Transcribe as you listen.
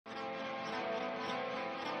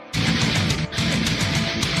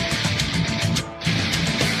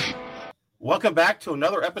Welcome back to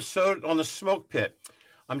another episode on the Smoke Pit.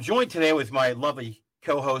 I'm joined today with my lovely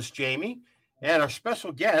co-host Jamie and our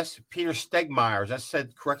special guest Peter Stegemeyer. Is that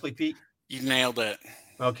said correctly, Pete? You nailed it.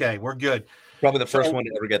 Okay, we're good. Probably the first one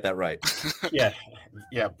to ever get that right.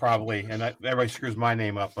 Yeah, probably. And everybody screws my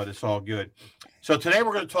name up, but it's all good. So today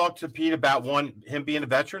we're going to talk to Pete about one, him being a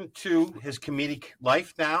veteran, two, his comedic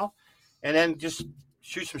life now, and then just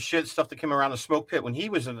shoot some shit stuff that came around the Smoke Pit when he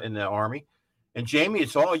was in the Army. And Jamie,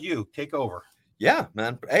 it's all you. Take over. Yeah,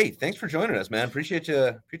 man. Hey, thanks for joining us, man. Appreciate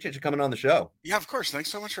you coming on the show. Yeah, of course. Thanks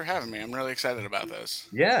so much for having me. I'm really excited about this.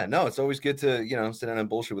 Yeah, no, it's always good to sit down and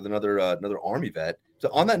bullshit with another Army vet. So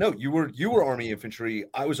on that note, you were Army infantry.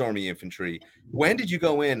 I was Army infantry. When did you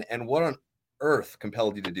go in, and what on earth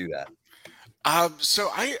compelled you to do that?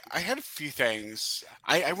 So I had a few things.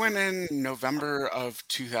 I went in November of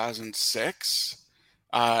 2006,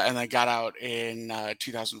 and I got out in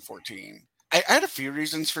 2014. I had a few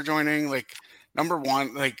reasons for joining. Like, number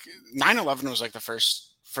one, like 9/11 was like the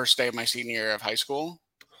first day of my senior year of high school.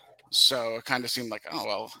 So it kind of seemed like, oh,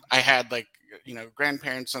 well, I had like,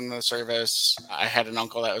 grandparents in the service. I had an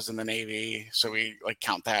uncle that was in the Navy. So we like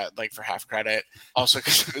count that like for half credit. Also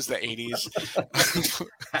because it was the 80s.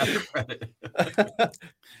 Half credit.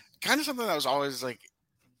 Kind of something that was always like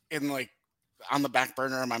in like on the back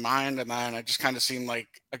burner of my mind. And then it just kind of seemed like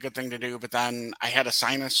a good thing to do. But then I had a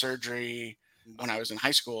sinus surgery when I was in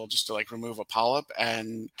high school just to like remove a polyp.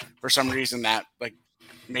 And for some reason that like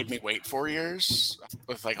made me wait 4 years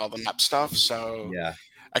with like all the MEP stuff. So Yeah,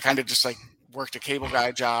 I kind of just like worked a cable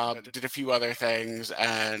guy job, did a few other things,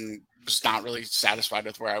 and was not really satisfied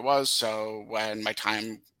with where I was. So when my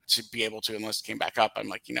time to be able to enlist came back up, I'm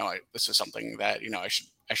like, this is something that,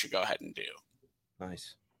 I should go ahead and do.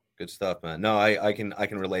 nice. Good stuff, man. No, I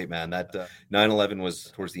can relate, man. That 9/11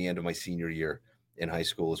 was towards the end of my senior year in high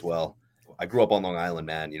school as well. I grew up on Long Island,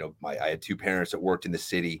 man. I had two parents that worked in the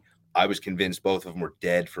city. I was convinced both of them were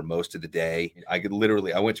dead for most of the day. I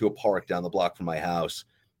went to a park down the block from my house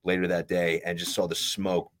later that day and just saw the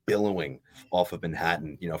smoke billowing off of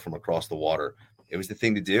Manhattan, from across the water. It was the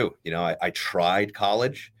thing to do. I tried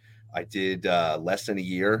college. I did less than a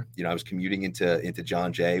year. I was commuting into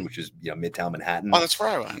John Jay, which is Midtown Manhattan. Oh, that's where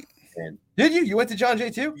I went. And did you? You went to John Jay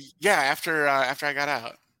too? Yeah, after I got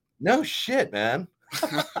out. No shit, man.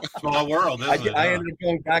 Small world, isn't it? I ended up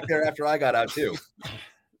going back there after I got out too.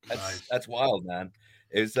 Nice. That's wild, man.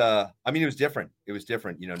 It was it was different. It was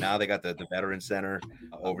different. Now they got the Veterans Center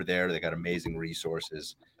over there. They got amazing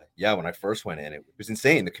resources. Yeah, when I first went in, it was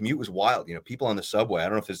insane. The commute was wild. People on the subway, I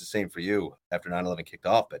don't know if it's the same for you after 9/11 kicked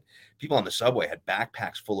off, but people on the subway had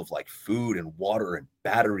backpacks full of like food and water and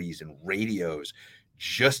batteries and radios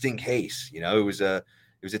just in case. It was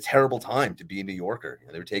a terrible time to be a New Yorker.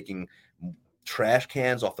 They were taking trash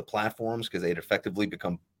cans off the platforms because they had effectively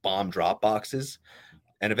become bomb drop boxes.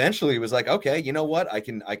 And eventually it was like, okay, you know what? I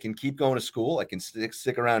can keep going to school. I can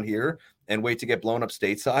stick around here and wait to get blown up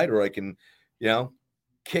stateside, or I can,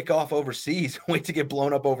 kick off overseas, wait to get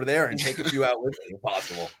blown up over there and take a few out with me if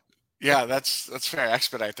possible. Yeah, that's fair.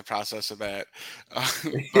 Expedite the process of that.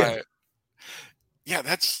 But yeah,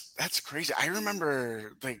 that's crazy. I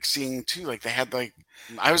remember like seeing too, like they had like,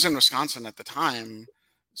 I was in Wisconsin at the time.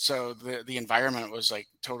 So the environment was like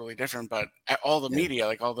totally different, but all the media,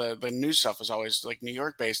 like all the news stuff was always like New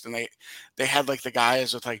York based. And they had like the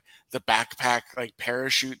guys with like the backpack, like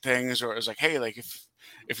parachute things, or it was like, hey, like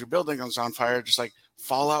if your building is on fire, just like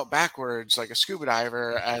fall out backwards like a scuba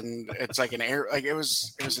diver. And it's like an air, like it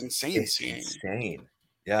was insane seeing. Insane.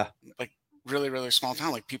 Yeah. Like really, really small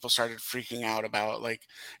town. Like people started freaking out about like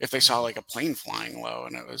if they saw like a plane flying low,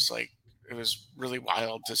 and it was really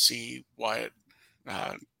wild to see what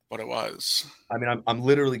it was. I mean, I'm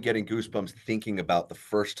literally getting goosebumps thinking about the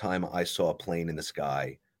first time I saw a plane in the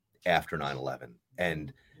sky after 9/11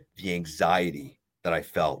 and the anxiety that I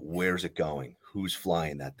felt. Where's it going? Who's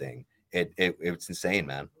flying that thing? It's insane,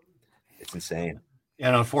 man. It's insane.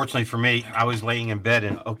 And unfortunately for me, I was laying in bed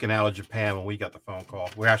in Okinawa, Japan when we got the phone call.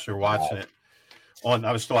 We actually were watching it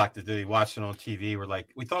I was still active duty, watching it on TV.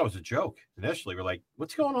 We thought it was a joke initially. We're like,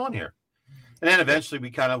 what's going on here? And then eventually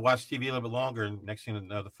we kind of watched TV a little bit longer, and next thing you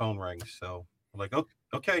know, the phone rings. So we're like, oh,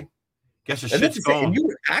 okay, guess the shit's going. And you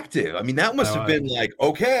were active. I mean, that must have been like,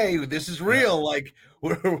 okay, this is real. Like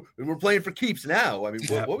we're playing for keeps now. I mean,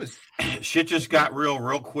 what was shit just got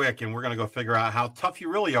real quick, and we're gonna go figure out how tough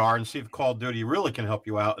you really are and see if Call of Duty really can help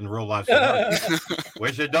you out in real life scenario.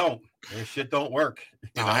 Which it don't. This shit don't work.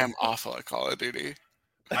 No, I am awful at Call of Duty.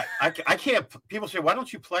 I can't. People say, why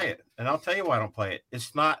don't you play it? And I'll tell you why I don't play it.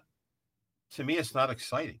 It's not. To me, it's not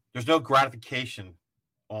exciting. There's no gratification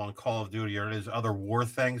on Call of Duty or there's other war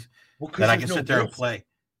things that I can sit there and play.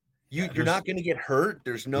 You're not going to get hurt.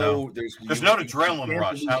 There's no adrenaline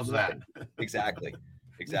rush. How's that? Exactly.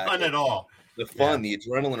 None at all. The fun, the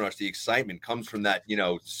adrenaline rush, the excitement comes from that,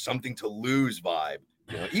 something to lose vibe.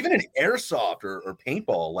 Even an airsoft or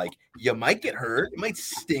paintball, like you might get hurt, it might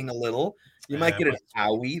sting a little, you might get an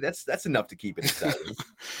owie. That's enough to keep it exciting.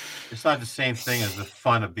 It's not the same thing as the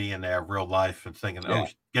fun of being there, real life, and thinking,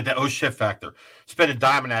 get that shit factor. Spend a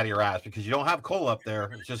diamond out of your ass because you don't have coal up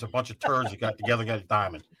there. It's just a bunch of turds you got together and got a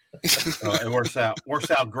diamond. It works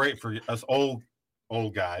out great for us old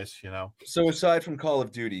guys, So aside from Call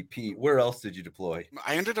of Duty, Pete, where else did you deploy?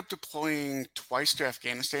 I ended up deploying twice to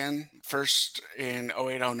Afghanistan. First in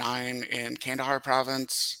 08-09 in Kandahar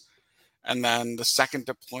province, and then the second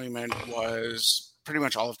deployment was pretty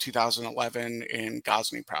much all of 2011 in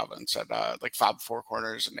Ghazni province at like FOB Four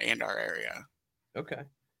Corners in the Andar area. Okay.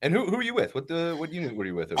 And who are you with? What unit were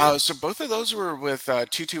you with? So both of those were with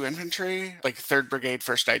 2-2 infantry, like 3rd Brigade,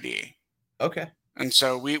 1st ID. Okay. And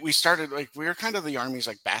so we started, like, we were kind of the Army's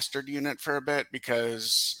like bastard unit for a bit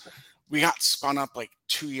because we got spun up like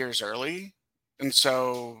 2 years early. And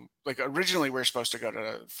so like originally we were supposed to go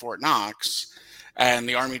to Fort Knox and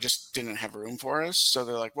the Army just didn't have room for us. So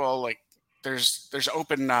they're like, well, like there's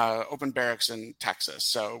open barracks in Texas.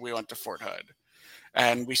 So we went to Fort Hood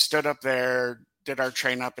and we stood up there, did our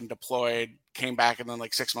train up and deployed, came back. And then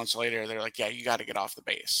like 6 months later, they're like, yeah, you got to get off the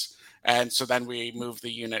base. And so then we moved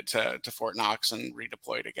the unit to Fort Knox and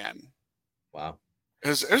redeployed again. Wow. It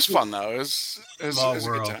was fun though. It was a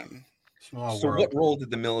good time. So what role did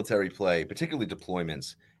the military play, particularly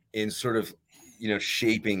deployments, in sort of,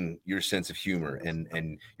 shaping your sense of humor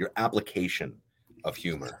and your application of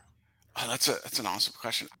humor? Oh, that's an awesome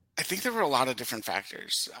question. I think there were a lot of different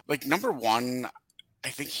factors. Like number one, I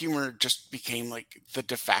think humor just became like the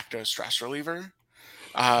de facto stress reliever.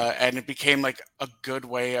 And it became like a good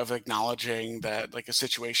way of acknowledging that like a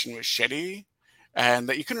situation was shitty and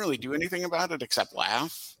that you couldn't really do anything about it except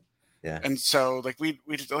laugh. Yeah. And so like we'd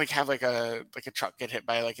like have like a truck get hit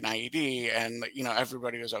by like an IED and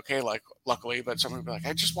everybody was okay, like luckily, but someone would be like,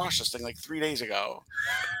 I just watched this thing like 3 days ago.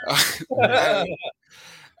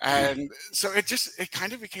 And so it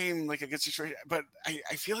kind of became like a good situation. But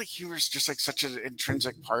I feel like humor is just like such an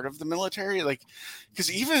intrinsic part of the military. Like,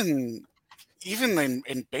 because even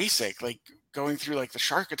in basic, like going through like the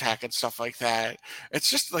shark attack and stuff like that, it's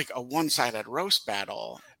just like a one-sided roast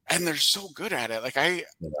battle. And they're so good at it. Like I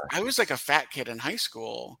was like a fat kid in high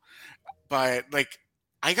school, but like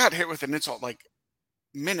I got hit with an insult like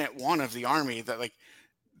minute one of the Army that like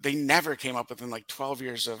they never came up with in like 12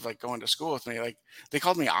 years of like going to school with me. Like they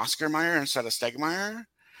called me Oscar Meyer instead of Stegemeyer.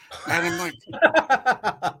 And I'm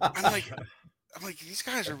like, these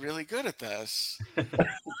guys are really good at this.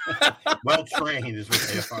 Well trained is what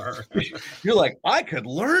they are. You're like, I could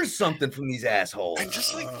learn something from these assholes. And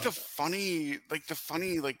just like the funny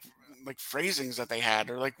phrasings that they had,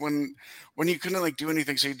 or like when you couldn't like do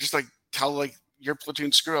anything, so you just like tell like your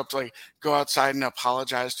platoon screw up to like go outside and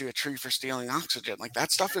apologize to a tree for stealing oxygen. Like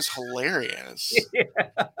that stuff is hilarious. Yeah.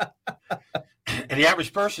 And the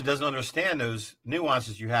average person doesn't understand those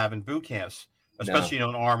nuances you have in boot camps, especially in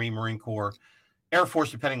Army, Marine Corps, Air Force,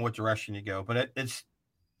 depending what direction you go. But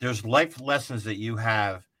there's life lessons that you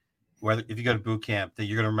have, whether if you go to boot camp, that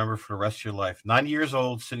you're going to remember for the rest of your life. 90 years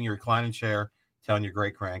old, sitting in your reclining chair, telling your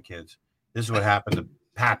great grandkids, this is what happened to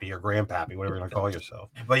Pappy or Grandpappy, whatever you want to call yourself.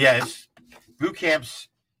 But yeah, boot camp's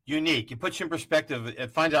unique. It puts you in perspective.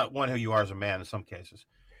 It finds out, one, who you are as a man in some cases.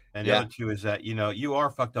 And the other two is that, you are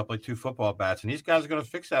fucked up like 2 football bats, and these guys are going to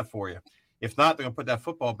fix that for you. If not, they're going to put that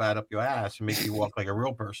football bat up your ass and make you walk like a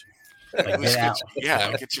real person. Like, get out.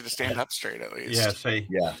 Yeah, get you to stand up straight at least.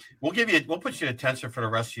 We'll put you in detention for the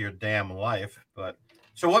rest of your damn life. But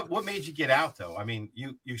so what made you get out though? I mean,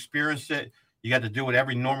 you experienced it. You got to do what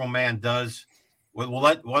every normal man does,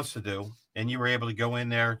 wants to do, and you were able to go in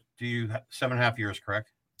there. Do you 7.5 years,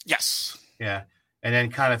 correct? Yes. Yeah, and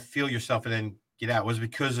then kind of feel yourself, and then get out. Was it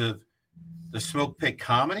because of the smoke pit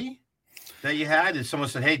comedy that you had? And someone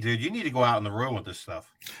said, "Hey, dude, you need to go out in the room with this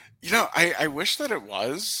stuff." I wish that it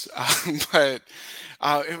was, but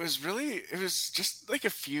it was just like a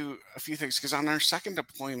few things. Because on our second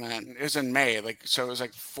deployment, it was in May, like, so it was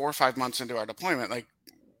like 4 or 5 months into our deployment, like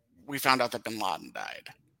we found out that Bin Laden died.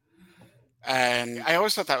 And I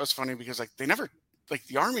always thought that was funny because like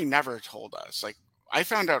the Army never told us. Like I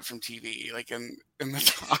found out from TV, like in the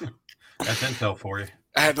talk. That's intel for you.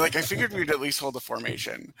 And like I figured we'd at least hold the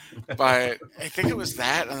formation, but I think it was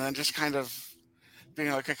that, and then just kind of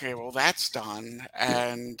being like, okay, well that's done,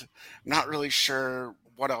 and not really sure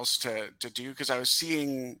what else to do, because I was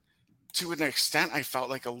seeing, to an extent, I felt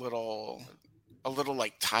like a little a little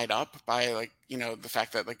like tied up by like, you know, the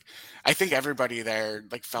fact that like I think everybody there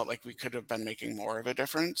like felt like we could have been making more of a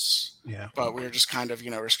difference. Yeah. But we were just kind of, you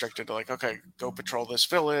know, restricted to like, okay, go patrol this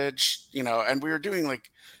village, you know, and we were doing like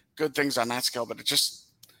good things on that scale, but it just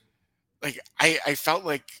like I felt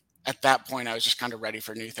like at that point I was just kind of ready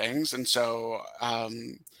for new things. And so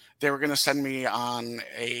they were going to send me on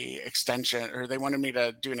a extension, or they wanted me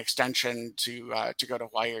to do an extension to go to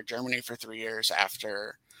Hawaii or Germany for 3 years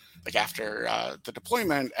after the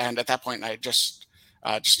deployment. And at that point, I just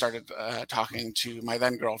started talking to my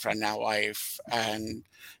then girlfriend, now wife, and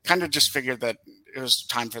kind of just figured that it was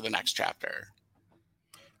time for the next chapter.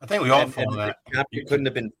 I think we all fall that. You couldn't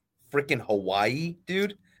have been freaking Hawaii,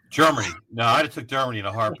 dude. Germany. No, I'd have took Germany in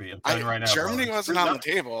a heartbeat. I'm telling you right now. Germany wasn't on the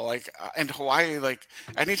table. Like, and Hawaii, like,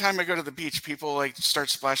 anytime I go to the beach, people like start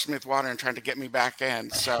splashing me with water and trying to get me back in.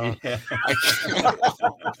 So Yeah.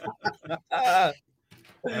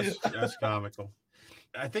 That's comical.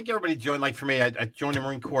 I think everybody joined. Like for me, I joined the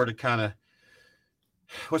Marine Corps to kind of,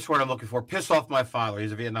 what's the word I'm looking for? Piss off my father.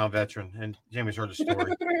 He's a Vietnam veteran, and Jamie's heard the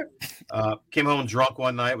story. Came home drunk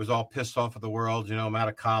one night. Was all pissed off at the world. You know, I'm out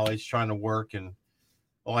of college, trying to work, and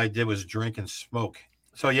all I did was drink and smoke.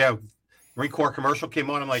 So yeah, Marine Corps commercial came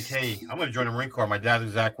on. I'm like, hey, I'm going to join the Marine Corps. My dad's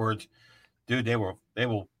exact words, dude, they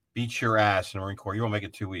will beat your ass in the Marine Corps. You won't make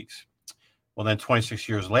it 2 weeks. Well, then 26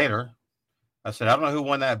 years later, I said, I don't know who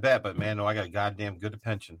won that bet, but man, no, I got a goddamn good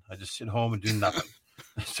pension. I just sit home and do nothing.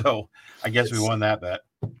 So I guess we won that bet.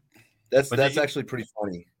 That's actually pretty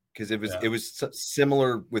funny. Because it was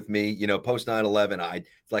similar with me, you know, post 9/11.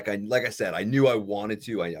 Like I said, I knew I wanted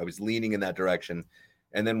to. I was leaning in that direction,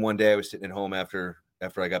 and then one day I was sitting at home after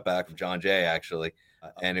I got back from John Jay, actually,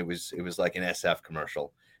 and it was like an SF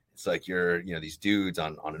commercial. It's like you're, you know, these dudes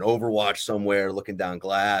on an Overwatch somewhere looking down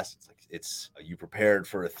glass. It's like you prepared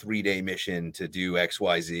for a 3-day mission to do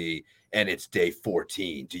XYZ, and it's day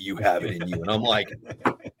 14. Do you have it in you? And I'm like,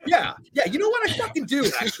 yeah. You know what? I fucking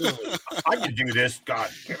do. Actually, I can do this. God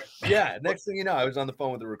damn it. Yeah. Next thing you know, I was on the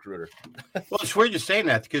phone with the recruiter. Well, it's weird you're saying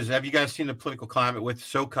that, because have you guys seen the political climate with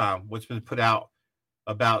SOCOM? What's been put out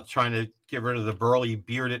about trying to get rid of the burly,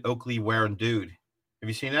 bearded, Oakley wearing dude? Have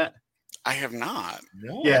you seen that? I have not.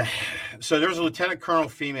 No. Yeah. So there was a lieutenant colonel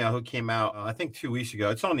female who came out, I think 2 weeks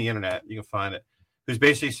ago. It's on the internet. You can find it. Who's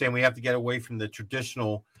basically saying we have to get away from the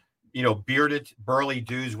traditional, you know, bearded, burly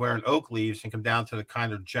dudes wearing oak leaves and come down to the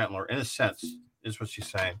kind of gentler, in a sense, is what she's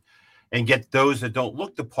saying, and get those that don't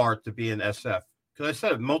look the part to be in SF. Because I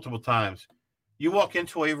said it multiple times. You walk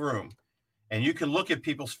into a room and you can look at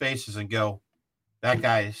people's faces and go, that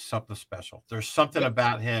guy is something special. There's something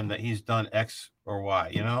about him that he's done X or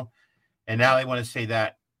Y, you know? And now they want to say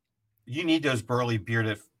that you need those burly,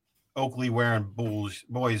 bearded, Oakley wearing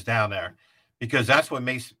boys down there, because that's what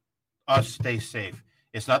makes us stay safe.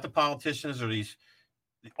 It's not the politicians or the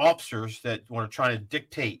officers that want to try to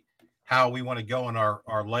dictate how we want to go in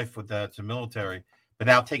our life with the military. But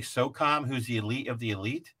now take SOCOM, who's the elite of the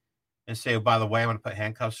elite, and say, oh, by the way, I'm going to put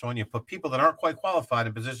handcuffs on you, put people that aren't quite qualified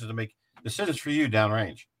in positions to make decisions for you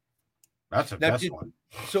downrange. That's the best one.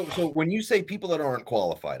 So when you say people that aren't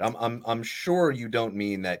qualified, I'm sure you don't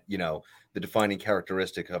mean that, you know, the defining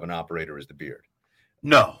characteristic of an operator is the beard.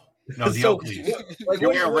 No, the so, Oakleys. Like,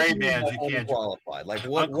 you're wearing Ray-Bans, you can't qualified. Like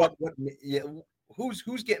what? Yeah, who's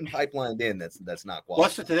getting pipelined in? That's not qualified. Well,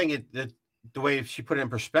 that's the thing. The way she put it in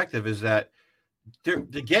perspective is that to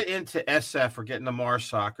get into SF or get into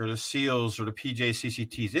MARSOC or the SEALs or the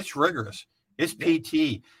PJCCTs, it's rigorous. It's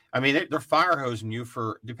PT. I mean, they're fire hosing you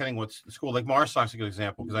for depending what school. Like MARSOC's a good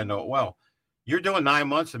example because I know it well. You're doing 9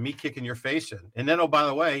 months of me kicking your face in, and then, oh, by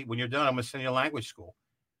the way, when you're done, I'm going to send you to language school.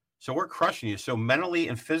 So we're crushing you. So mentally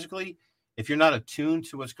and physically, if you're not attuned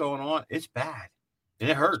to what's going on, it's bad and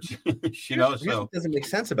it hurts. You know, so what doesn't make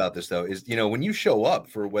sense about this though is, you know, when you show up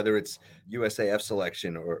for whether it's USAF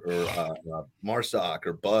selection or MARSOC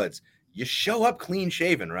or BUDS, you show up clean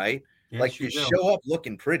shaven, right? Yes, like you show up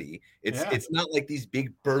looking pretty. It's not like these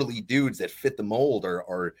big burly dudes that fit the mold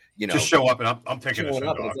or you know, just show up and I'm taking it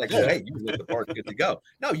up. And it's like, oh, hey, you look the part, good to go.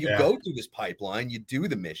 No, you go through this pipeline, you do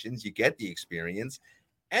the missions, you get the experience,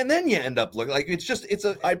 and then you end up looking like it's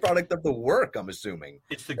a byproduct of the work. I'm assuming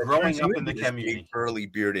it's the growing up in the community, burly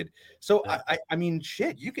bearded. So I mean,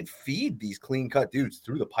 shit, you could feed these clean cut dudes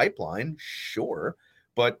through the pipeline, sure,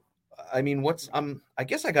 but I mean, I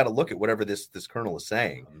guess I got to look at whatever this colonel is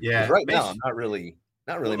saying. Yeah. Right now, I'm not really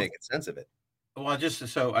making sense of it. Well, just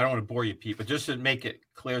so I don't want to bore you, Pete, but just to make it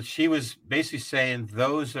clear, she was basically saying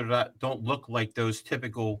those that don't look like those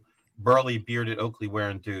typical burly, bearded, Oakley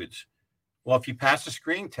wearing dudes. Well, if you pass the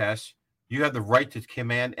screening test, you have the right to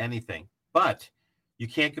command anything, but you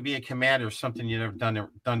can't be a commander of something you've never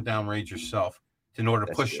done downrange yourself. in order to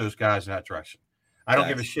That's push good. those guys in that direction. I don't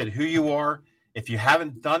give a shit who you are. If you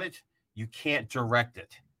haven't done it, you can't direct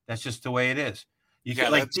it. That's just the way it is. You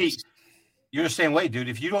can, like Pete, you're the same way, dude.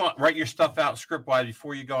 If you don't write your stuff out script wise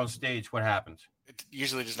before you go on stage, what happens? It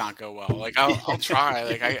usually does not go well. Like I'll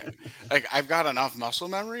try. I've got enough muscle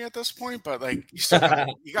memory at this point, but like you still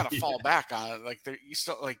gotta fall back on it. Like you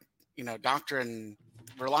still like, you know,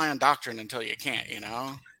 rely on doctrine until you can't, you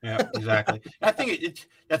know? Yeah, exactly. I think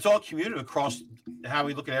that's all cumulative across how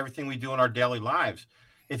we look at everything we do in our daily lives.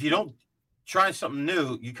 If you don't try something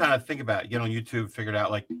new, you kind of think about it, get on YouTube, figure it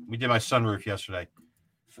out. Like we did my sunroof yesterday,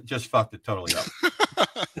 just fucked it totally up.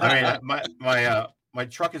 I mean, my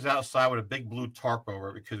truck is outside with a big blue tarp over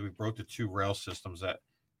it because we broke the 2 rail systems that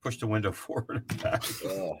push the window forward and back.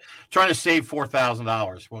 Trying to save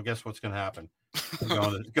 $4,000. Well, guess what's going to happen?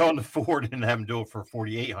 I'm going to Ford and have them do it for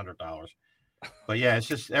 $4,800. But yeah, it's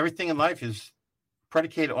just everything in life is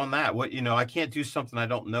predicated on that. What, you know, I can't do something I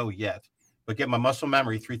don't know yet, but get my muscle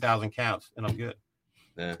memory 3,000 counts and I'm good.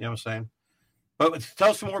 Yeah. You know what I'm saying? But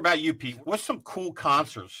tell us more about you, Pete. What's some cool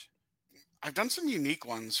concerts? I've done some unique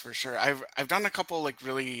ones for sure. I've done a couple like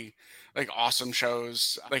really like awesome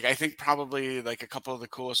shows. Like I think probably like a couple of the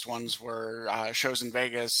coolest ones were shows in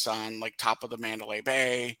Vegas on like top of the Mandalay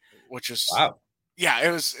Bay, which is wow. Yeah,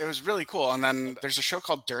 it was really cool. And then there's a show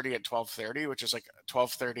called Dirty at 12:30, which is like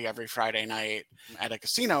 12:30 every Friday night at a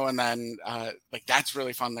casino. And then like that's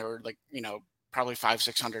really fun. There were like, you know, probably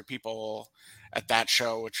 500-600 people at that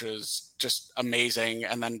show, which was just amazing.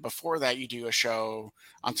 And then before that, you do a show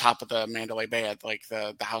on top of the Mandalay Bay at like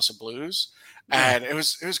the House of Blues, and it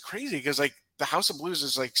was crazy because like the House of Blues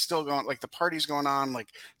is like still going, like the party's going on. Like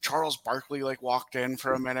Charles Barkley like walked in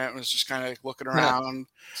for a minute and was just kind of like looking around.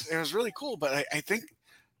 It was really cool, but I think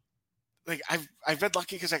like I've been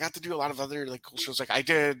lucky because I got to do a lot of other like cool shows. Like I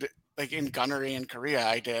did like in Gunnery in Korea,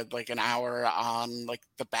 I did like an hour on like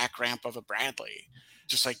the back ramp of a Bradley,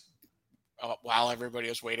 just like while everybody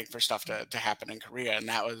was waiting for stuff to happen in Korea. And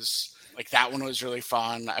that was like, that one was really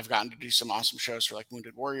fun. I've gotten to do some awesome shows for like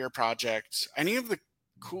Wounded Warrior Project. Any of the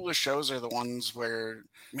coolest shows are the ones where,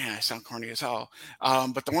 man, I sound corny as hell.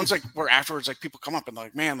 But the ones like where afterwards, like people come up and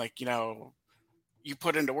like, man, like, you know, you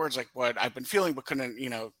put into words like what I've been feeling, but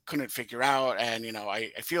couldn't figure out. And, you know, I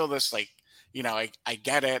feel this, like, you know, I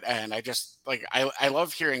get it. And I just like, I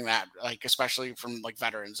love hearing that, like, especially from like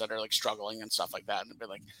veterans that are like struggling and stuff like that. And be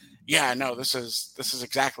like, yeah, no, this is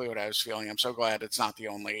exactly what I was feeling. I'm so glad it's not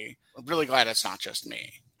I'm really glad it's not just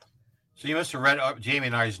me. So you must have read Jamie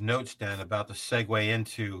and I's notes, Dan, about the segue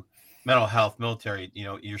into mental health, military, you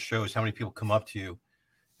know, your shows, how many people come up to you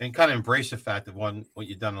and kind of embrace the fact of one, what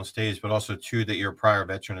you've done on stage, but also two, that you're a prior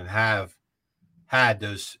veteran and have had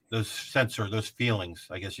those those feelings,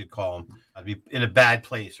 I guess you'd call them, to be in a bad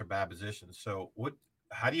place or bad position. So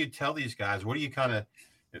how do you tell these guys, what do you kind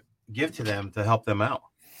of give to them to help them out?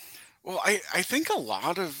 Well, I think a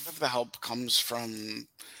lot of the help comes from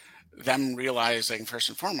them realizing first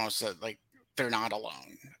and foremost that like they're not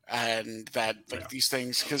alone, and that like these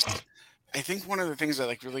things, because I think one of the things that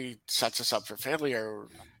like really sets us up for failure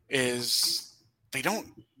is they don't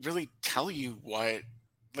really tell you what,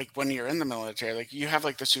 like when you're in the military, like you have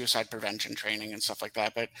like the suicide prevention training and stuff like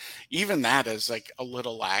that, but even that is like a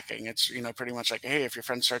little lacking. It's, you know, pretty much like, hey, if your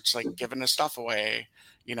friend starts like giving his stuff away,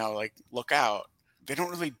 you know, like look out. They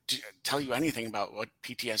don't really tell you anything about what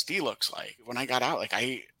PTSD looks like. When I got out, like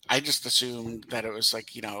I just assumed that it was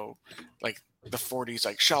like, you know, like the 40s,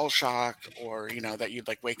 like shell shock, or, you know, that you'd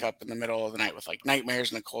like wake up in the middle of the night with like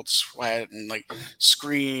nightmares and a cold sweat and like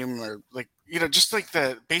scream, or like, you know, just like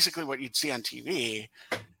basically what you'd see on TV.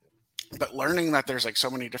 But learning that there's like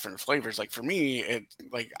so many different flavors, like for me, it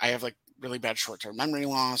like I have like really bad short-term memory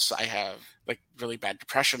loss. I have like really bad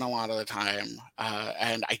depression a lot of the time.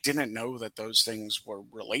 And I didn't know that those things were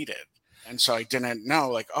related. And so I didn't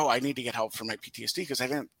know like, oh, I need to get help for my PTSD, because I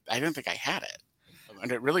didn't think I had it.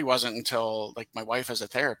 And it really wasn't until like my wife is a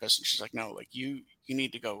therapist and she's like, no, like you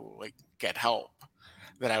need to go like get help,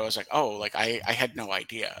 that I was like, oh, like I had no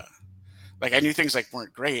idea. Like I knew things like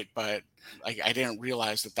weren't great, but like I didn't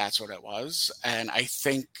realize that that's what it was. And I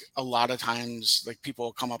think a lot of times like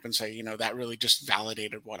people come up and say, you know, that really just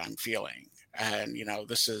validated what I'm feeling. And, you know,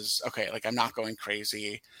 this is okay. Like I'm not going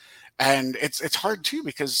crazy. And it's hard too,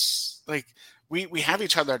 because like we have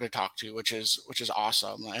each other to talk to, which is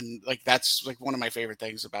awesome. And like that's like one of my favorite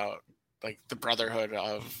things about like the brotherhood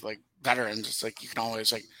of like veterans. It's like you can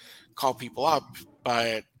always like call people up,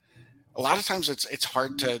 but a lot of times it's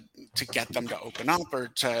hard to get them to open up, or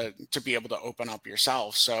to be able to open up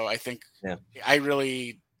yourself. So I think I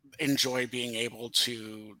really enjoy being able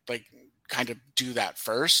to like kind of do that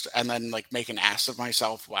first and then like make an ass of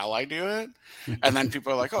myself while I do it. And then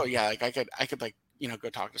people are like, oh yeah, like I could like, you know, go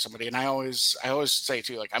talk to somebody. And I always say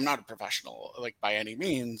too, like, I'm not a professional, like by any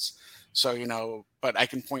means. So, you know, but I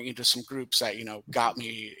can point you to some groups that, you know, got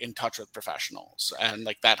me in touch with professionals, and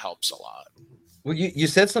like that helps a lot. Well, you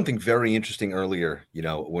said something very interesting earlier, you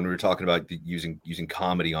know, when we were talking about using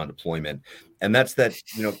comedy on deployment. And that's that,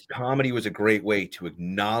 you know, comedy was a great way to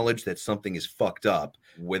acknowledge that something is fucked up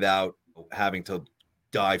without having to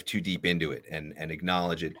dive too deep into it and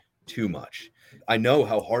acknowledge it too much. I know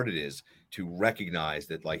how hard it is to recognize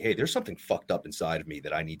that, like, hey, there's something fucked up inside of me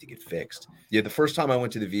that I need to get fixed. Yeah, the first time I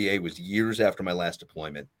went to the VA was years after my last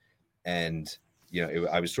deployment. And, you know,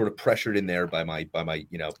 I was sort of pressured in there by my,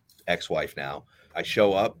 you know, ex-wife now. I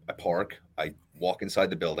show up, I park, I walk inside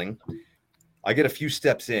the building. I get a few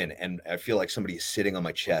steps in and I feel like somebody is sitting on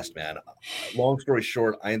my chest, man. Long story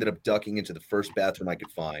short, I ended up ducking into the first bathroom I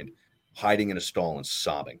could find, hiding in a stall and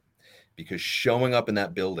sobbing, because showing up in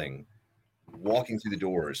that building, walking through the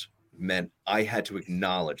doors, meant I had to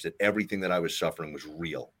acknowledge that everything that I was suffering was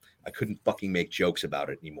real. I couldn't fucking make jokes about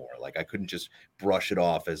it anymore. Like, I couldn't just brush it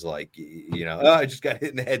off as like, you know, oh, I just got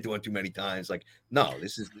hit in the head one too many times. Like, no,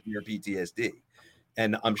 this is your PTSD.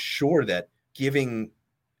 And I'm sure that giving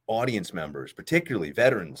audience members, particularly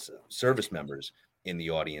veterans, service members in the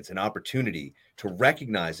audience, an opportunity to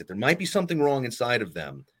recognize that there might be something wrong inside of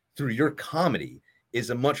them through your comedy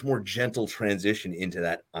is a much more gentle transition into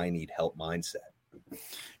that I need help mindset.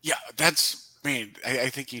 Yeah, I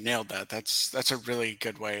think you nailed that. That's a really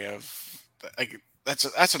good way of, like,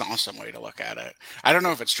 that's an awesome way to look at it. I don't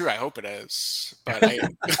know if it's true. I hope it is, but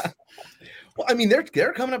well, I mean,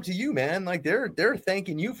 they're coming up to you, man. Like they're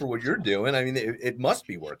thanking you for what you're doing. I mean, it must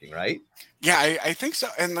be working, right? Yeah, I think so.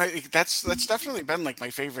 And like, that's definitely been like my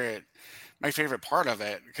favorite part of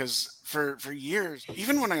it, because for years,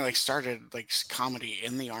 even when I like started like comedy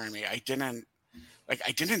in the Army, I didn't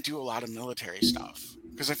do a lot of military stuff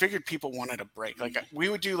because I figured people wanted a break. Like, we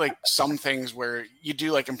would do like some things where you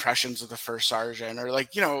do like impressions of the first sergeant, or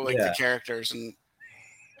like, you know, like the characters and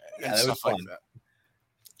stuff like that.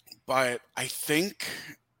 But I think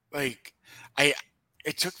like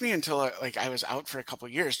it took me until like I was out for a couple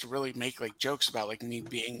of years to really make like jokes about like me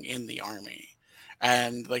being in the Army.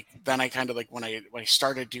 And like then I kind of like when I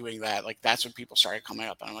started doing that, like that's when people started coming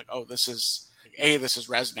up and I'm like, oh, this is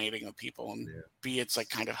resonating with people, and B, it's like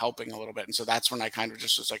kind of helping a little bit. And so that's when I kind of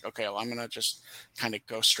just was like, okay, well, I'm gonna just kind of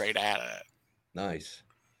go straight at it. Nice.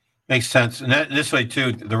 Makes sense. And this way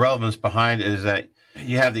too, the relevance behind it is that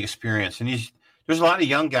you have the experience, and there's a lot of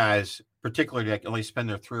young guys, particularly that only spend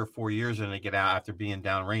their 3 or 4 years and they get out after being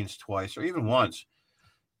downrange twice or even once.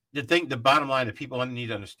 The bottom line that people need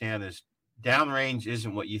to understand is downrange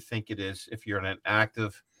isn't what you think it is. If you're in an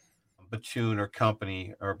active platoon or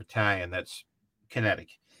company or battalion that's kinetic,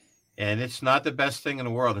 and it's not the best thing in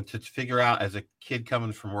the world. And to figure out as a kid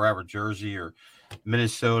coming from wherever, Jersey or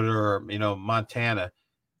Minnesota or, you know, Montana,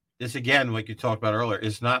 this again, like you talked about earlier,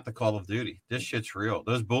 is not the Call of Duty. This shit's real.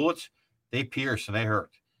 Those bullets, they pierce and they hurt.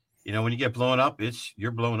 You know, when you get blown up,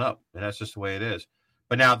 you're blown up, and that's just the way it is.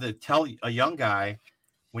 But now to tell a young guy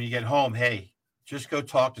when you get home, hey, just go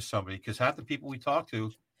talk to somebody, because half the people we talk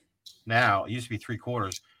to now, it used to be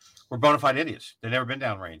 3/4, were bona fide idiots. They'd never been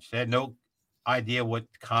downrange. They had no idea what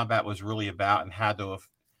combat was really about and how to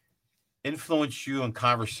influence you in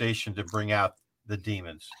conversation to bring out the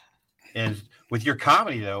demons. And with your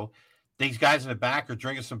comedy, though, these guys in the back are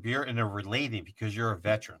drinking some beer and they're relating because you're a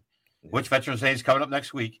veteran. Which Veterans Day is coming up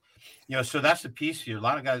next week. You know, so that's the piece here. A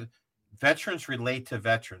lot of guys, veterans relate to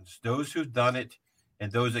veterans. Those who've done it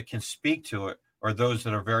and those that can speak to it are those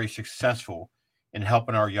that are very successful in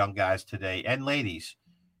helping our young guys today and ladies,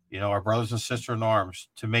 you know, our brothers and sisters in arms,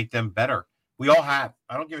 to make them better. We all have.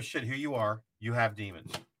 I don't give a shit who you are. You have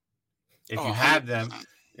demons. If you have them,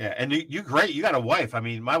 yeah. And you great. You got a wife. I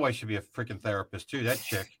mean, my wife should be a freaking therapist too. That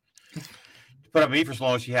chick put up with me for as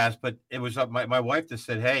long as she has. But it was my wife that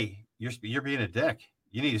said, "Hey, you're being a dick.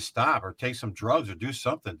 You need to stop or take some drugs or do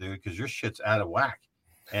something, dude, because your shit's out of whack."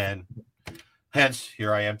 And hence,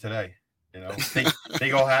 here I am today. You know, they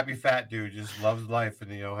go happy fat dude, just loves life,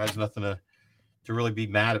 and, you know, has nothing to really be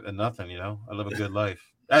mad at nothing. You know, I live a good life,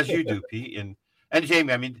 as you do, Pete and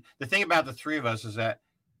Jamie. I mean, the thing about the three of us is that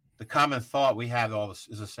the common thought we have all this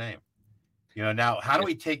is the same. You know, now how do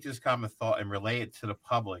we take this common thought and relay it to the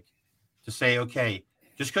public to say, okay,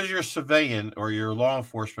 just because you're a civilian or you're law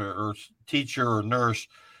enforcement or teacher or nurse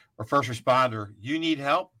or first responder, you need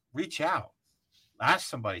help, reach out, ask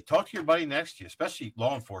somebody, talk to your buddy next to you, especially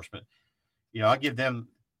law enforcement. You know, I'll give them,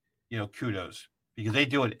 you know, kudos, because they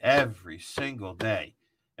do it every single day.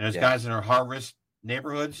 And those guys in our high risk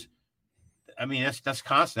neighborhoods, I mean, that's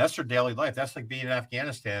constant. That's their daily life. That's like being in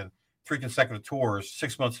Afghanistan, 3 consecutive tours,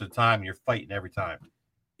 6 months at a time, and you're fighting every time.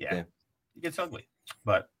 Yeah. It gets ugly.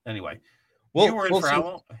 But anyway, you were in for how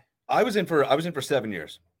long? I was in for 7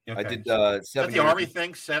 years. Okay. I did 7 years. Is that the Army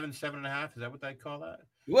thing? 7.5? Is that what they call that?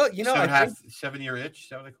 Well, 7-year itch. Is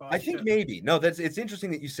that what they call it? I think maybe. No, it's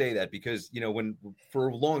interesting that you say that, because when for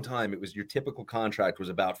a long time it was your typical contract was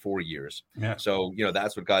about 4 years. Yeah. So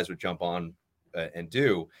that's what guys would jump on and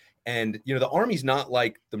do. And the Army's not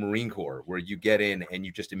like the Marine Corps, where you get in and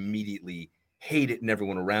you just immediately hate it and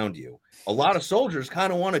everyone around you. A lot of soldiers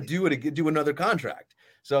kind of want to do another contract.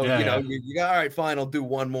 So, you go, all right, fine, I'll do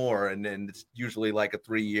one more. And then it's usually like a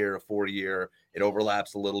 3-year, a 4-year. It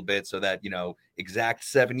overlaps a little bit so that, exact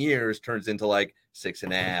 7 years turns into like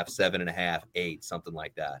 6.5, 7.5, 8, something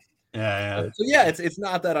like that. Yeah. So it's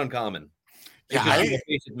not that uncommon. Yeah,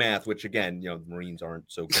 basic math, which again, Marines aren't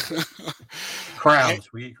so good.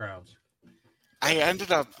 Crowns. We eat crowns. I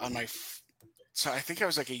ended up on so I think I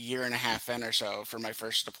was like a year and a half in or so for my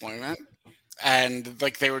first deployment. And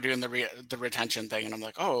like they were doing the retention thing, and I'm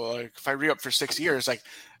like, oh, like if I re-up for 6 years, like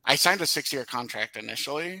I signed a 6-year contract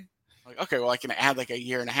initially. Like, okay, well I can add like a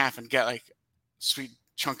year and a half and get like sweet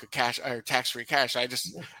chunk of cash or tax-free cash. I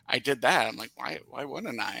did that. I'm like, why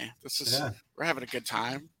wouldn't I? We're having a good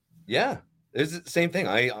time. Yeah. It's the same thing.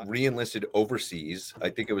 I re-enlisted overseas. I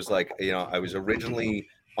think it was like, I was originally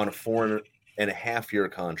on a 4.5-year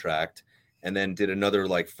contract, and then did another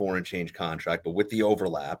like 4 and change contract, but with the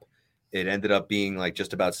overlap, it ended up being like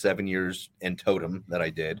just about 7 years in totem that I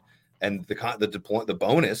did. And the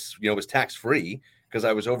bonus, was tax free because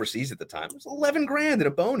I was overseas at the time. It was $11,000 in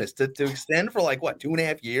a bonus to extend for like what,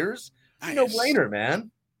 2.5 years? Nice. No brainer,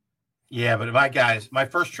 man. Yeah, but my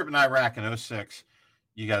first trip in Iraq in 2006,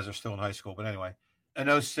 you guys are still in high school, but anyway, in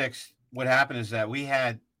 2006, what happened is that we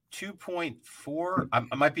had 2.4,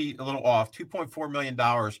 I might be a little off, $2.4 million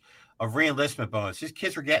of reenlistment bonus. These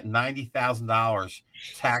kids were getting $90,000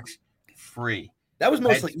 tax free. That was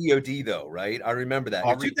mostly EOD though, right? I remember that.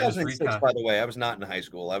 In 2006, by the way, I was not in high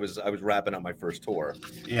school. I was wrapping up my first tour.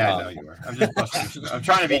 Yeah, I know you were. I'm just busting. I'm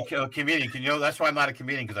trying to be a comedian. That's why I'm not a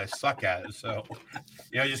comedian, because I suck at it. So,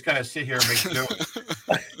 just kind of sit here and make jokes.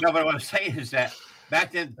 No, but what I'm saying is that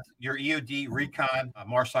back then, your EOD recon,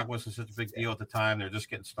 MARSOC wasn't such a big deal at the time. They're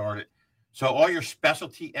just getting started. So all your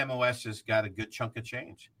specialty MOSs got a good chunk of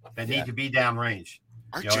change that need to be downrange.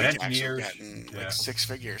 Our engineers are getting like 6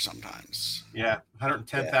 figures sometimes. Yeah,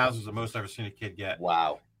 110,000 is the most I've ever seen a kid get.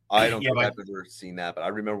 Wow. I don't think I've ever seen that, but I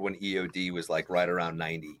remember when EOD was like right around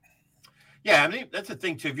 90. Yeah, I mean, that's the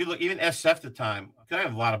thing too. If you look, even SF at the time, because I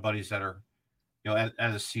have a lot of buddies that are, at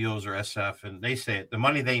the SEALs or SF, and they say the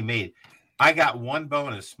money they made. I got one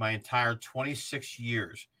bonus my entire 26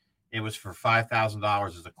 years. It was for $5,000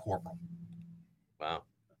 as a corporal. Wow.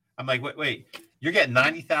 I'm like, wait, you're getting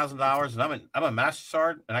 $90,000, and I'm a master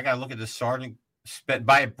sergeant, and I got to look at this sergeant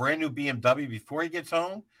buy a brand new BMW before he gets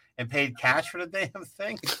home and paid cash for the damn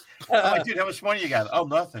thing. I'm like, dude, how much money you got? Oh,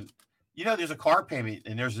 nothing. There's a car payment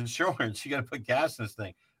and there's insurance. You got to put gas in this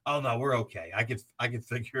thing. Oh no, we're okay. I can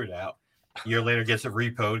figure it out. A year later, gets it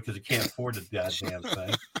repoed because he can't afford the goddamn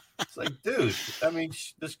thing. It's like, dude, I mean,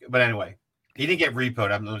 but anyway, he didn't get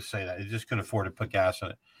repoed. I'm going to say that he just couldn't afford to put gas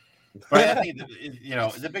on it. But I think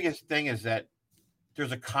the biggest thing is that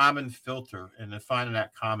there's a common filter, and finding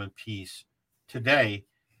that common piece today,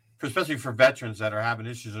 especially for veterans that are having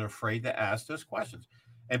issues and are afraid to ask those questions.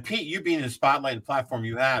 And Pete, you being in the spotlight and platform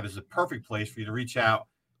you have is the perfect place for you to reach out,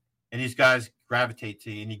 and these guys gravitate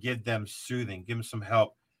to you, and you give them soothing, give them some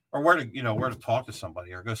help, or where to talk to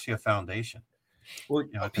somebody or go see a foundation. Well,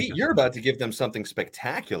 Pete, you're about to give them something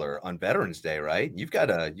spectacular on Veterans Day, right? You got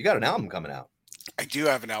an album coming out. I do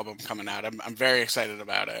have an album coming out. I'm very excited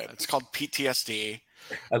about it. It's called Pete-T.S.D.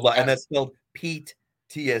 And that's spelled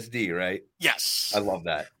Pete-T.S.D, right? Yes. I love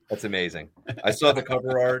that. That's amazing. I saw the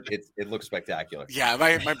cover art. It looks spectacular. Yeah,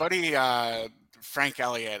 my buddy Frank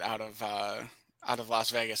Elliott out of Las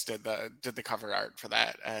Vegas did the cover art for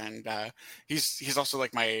that, and he's also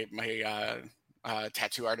like my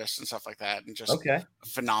tattoo artist and stuff like that, and just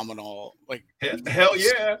phenomenal. Like hell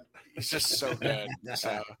yeah, it's just so good.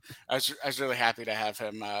 So I was really happy to have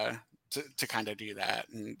him to kind of do that,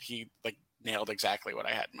 and he like nailed exactly what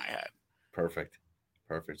I had in my head. Perfect.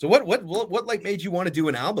 So what like made you want to do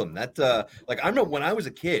an album? That like I remember when I was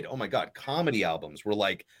a kid, oh my God, comedy albums were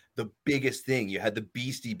like the biggest thing. You had the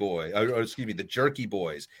Beastie Boys, the Jerky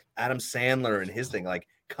Boys, Adam Sandler and his thing. Like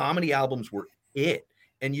comedy albums were it.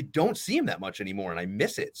 And you don't see him that much anymore, and I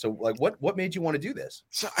miss it. So, like, what made you want to do this?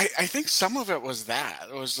 So, I think some of it was that.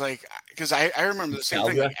 It was like, because I remember the same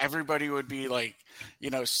thing. Nostalgia. Like everybody would be like,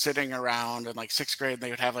 sitting around in like sixth grade, and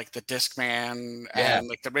they would have like the Discman, Yeah. and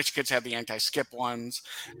like the rich kids had the anti-skip ones.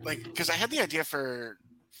 Like, because I had the idea for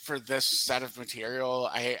this set of material.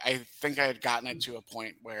 I think I had gotten it to a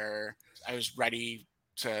point where I was ready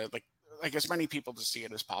to like as many people to see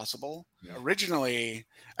it as possible. Yeah. Originally,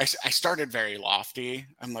 I started very lofty.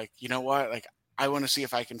 I'm like, you know what, like I want to see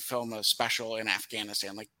if I can film a special in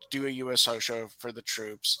Afghanistan, like do a USO show for the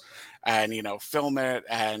troops, and film it,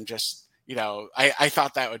 and just I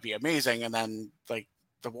thought that would be amazing, and then like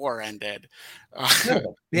the war ended. Son of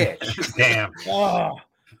a bitch. Damn. Oh,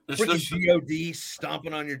 This- freaking DOD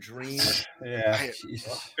stomping on your dreams. Yeah.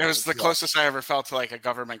 It was the closest I ever felt to like a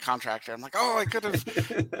government contractor. I'm like, oh, I could have,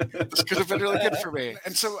 this could have been really good for me.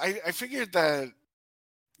 And so I figured that,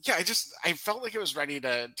 yeah, I felt like it was ready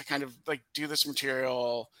to kind of like do this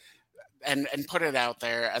material and put it out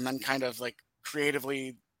there, and then kind of like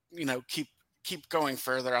creatively, keep going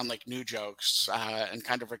further on like new jokes, and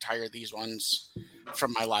kind of retire these ones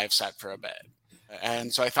from my live set for a bit.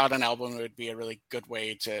 And so I thought an album would be a really good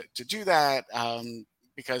way to do that,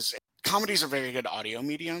 because comedy is a very good audio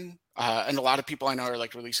medium. And a lot of people I know are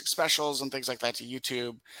like releasing specials and things like that to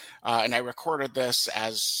YouTube. And I recorded this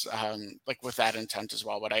as like with that intent as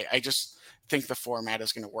well. But I just think the format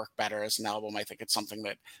is going to work better as an album. I think it's something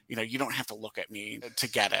that, you don't have to look at me to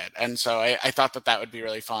get it. And so I thought that would be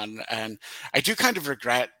really fun. And I do kind of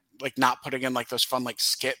regret like not putting in like those fun like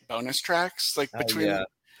skit bonus tracks like between. Yeah.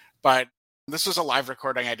 But this was a live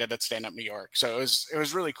recording I did at Stand Up New York. So it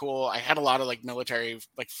was really cool. I had a lot of like military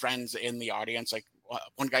like friends in the audience. Like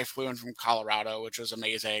one guy flew in from Colorado, which was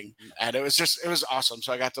amazing. And it was awesome.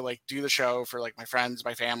 So I got to like do the show for like my friends,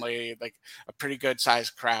 my family, like a pretty good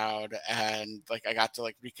sized crowd. And like I got to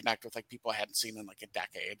like reconnect with like people I hadn't seen in like a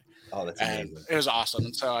decade. Oh, that's and amazing. It was awesome.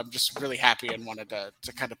 And so I'm just really happy and wanted to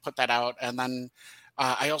kind of put that out. And then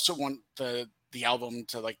I also want the album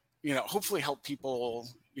to like, hopefully help people,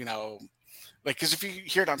 like, because if you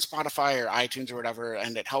hear it on Spotify or iTunes or whatever,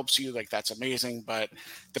 and it helps you, like that's amazing. But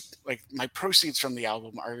my proceeds from the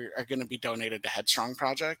album are going to be donated to Headstrong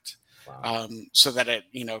Project, Wow. So that it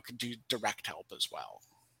could do direct help as well.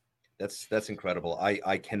 That's incredible.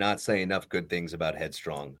 I cannot say enough good things about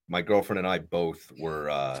Headstrong. My girlfriend and I both were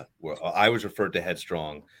I was referred to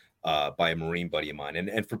Headstrong by a Marine buddy of mine.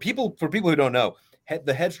 And for people who don't know,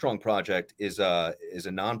 the Headstrong Project is a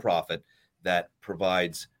nonprofit that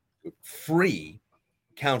provides free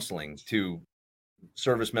counseling to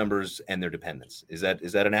service members and their dependents. Is that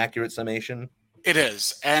an accurate summation? It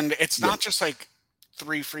is. And it's not just like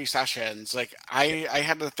 3 free sessions. Like I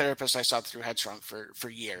had a therapist I saw through Headstrong for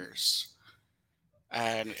years,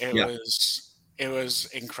 and it was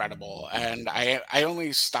incredible. And I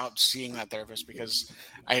only stopped seeing that therapist because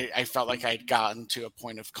I felt like I'd gotten to a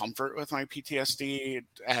point of comfort with my PTSD,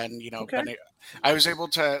 and I was able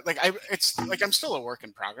to it's like I'm still a work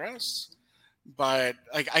in progress, but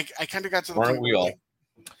like I kind of got to the Aren't point we where, all? like,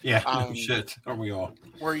 Yeah, shit. Aren't we all?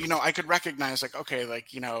 where I could recognize like, okay, like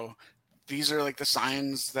these are like the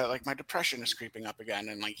signs that like my depression is creeping up again,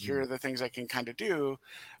 and like here are the things I can kind of do,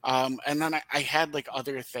 and then I had like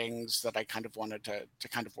other things that I kind of wanted to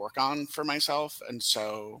kind of work on for myself, and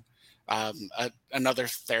so another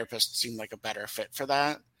therapist seemed like a better fit for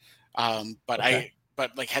that, but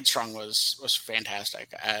like Headstrong was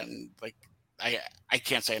fantastic, and like I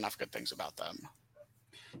can't say enough good things about them.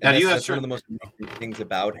 Now, And that's one of the most interesting things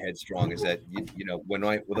about Headstrong is that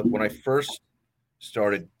when I first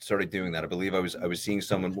started doing that, I believe I was seeing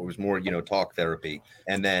someone who was more talk therapy,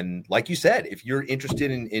 and then like you said, if you're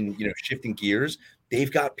interested in shifting gears,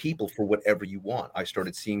 they've got people for whatever you want. I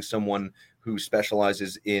started seeing someone who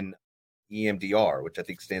specializes in EMDR, which I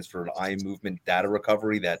think stands for eye movement data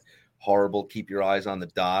recovery. That horrible keep your eyes on the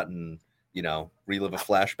dot and relive a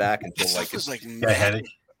flashback until like it's like a headache.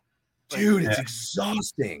 Dude, it's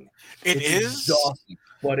exhausting. It's exhausting,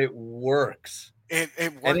 but it works. It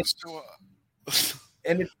works.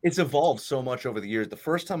 And it's evolved so much over the years. The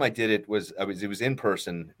first time I did it was in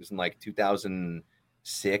person. It was in like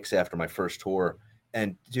 2006 after my first tour.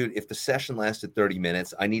 And dude, if the session lasted 30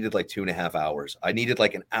 minutes, I needed like 2.5 hours. I needed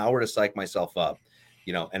like an hour to psych myself up,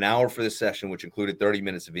 an hour for the session, which included 30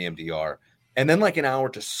 minutes of EMDR, and then like an hour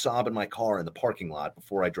to sob in my car in the parking lot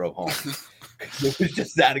before I drove home. It was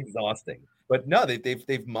just that exhausting. But no,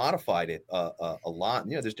 they've modified it a lot.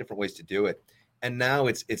 There's different ways to do it. And now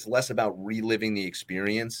it's less about reliving the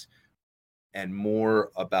experience and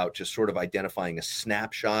more about just sort of identifying a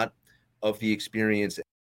snapshot of the experience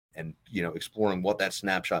and, exploring what that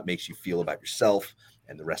snapshot makes you feel about yourself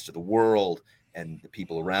and the rest of the world and the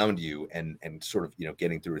people around you, and sort of,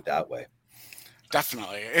 getting through it that way.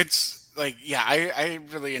 Definitely. It's like, yeah, I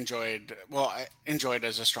really enjoyed, well, I enjoyed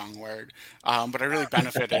as a strong word, but I really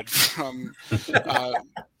benefited uh,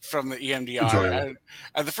 from the EMDR. Enjoyable.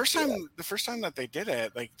 And the first time that they did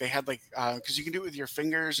it, like they had like, because you can do it with your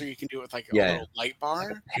fingers or you can do it with like a Yeah, little light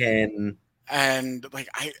bar. pen. And like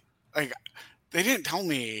they didn't tell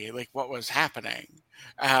me like what was happening.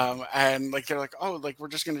 And like they're like, oh, like we're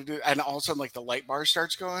just gonna do, and all of a sudden like the light bar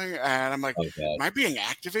starts going, and I'm like, Oh god, am I being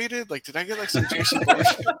activated? Like, did I get like some Jason Bourne?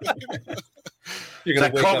 you're It's gonna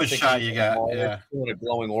that wake up COVID thinking shot you got. you're Yeah. pulling a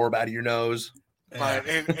glowing orb out of your nose. But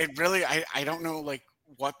Yeah. it really, I don't know like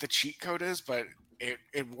what the cheat code is, but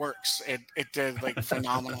it works. It did like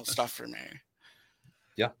phenomenal stuff for me.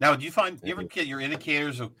 Now, do you ever get your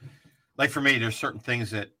indicators of, like for me, there's certain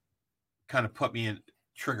things that kind of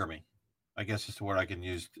trigger me. I guess is the word I can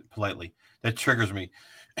use politely. That triggers me.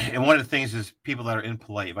 And one of the things is people that are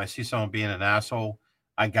impolite. If I see someone being an asshole,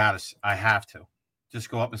 I have to just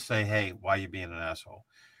go up and say, hey, why are you being an asshole?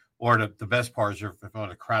 Or the best part is if I'm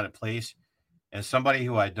in a crowded place and somebody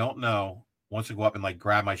who I don't know wants to go up and like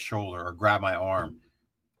grab my shoulder or grab my arm.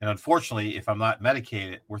 And unfortunately, if I'm not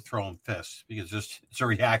medicated, we're throwing fists because it's a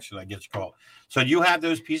reaction that gets called. So you have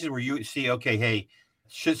those pieces where you see, okay, hey,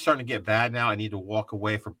 shit's starting to get bad now. I need to walk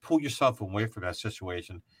away pull yourself away from that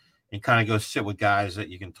situation and kind of go sit with guys that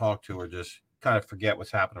you can talk to or just kind of forget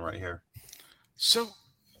what's happening right here. So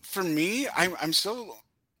for me, I'm still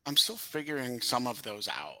figuring some of those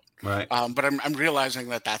out. Right. But I'm realizing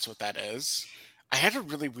that that's what that is. I had a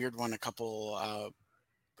really weird one a couple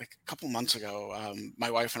months ago.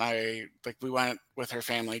 My wife and I, like, we went with her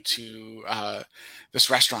family to this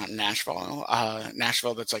restaurant in Nashville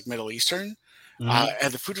that's like Middle Eastern,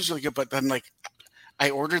 and the food was really good. But then like I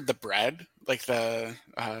ordered the bread, like the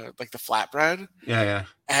flatbread, Yeah.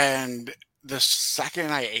 and the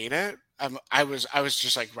second I ate it, I was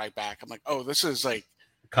just like right back. I'm like, oh, this is like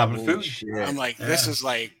Common food. Shit. I'm like, this is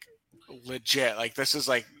like legit. Like, this is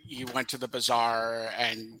like you went to the bazaar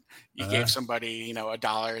and you gave somebody,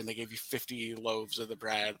 $1 and they gave you 50 loaves of the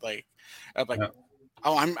bread. Like, I'm like,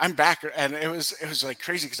 oh, I'm back. And it was like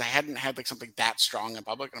crazy because I hadn't had like something that strong in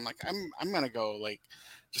public. And I'm like, I'm going to go like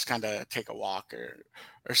just kind of take a walk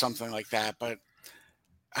or something like that. But,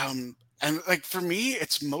 and like for me,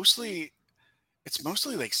 it's mostly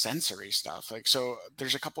like sensory stuff. Like, so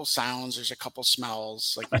there's a couple sounds, there's a couple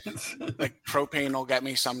smells, like propane will get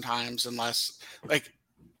me sometimes unless like,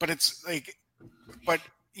 but it's like, but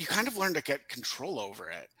you kind of learn to get control over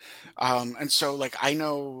it. And so like, I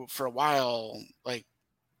know for a while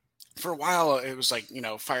it was like,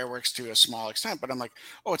 fireworks to a small extent, but I'm like,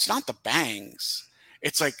 oh, it's not the bangs.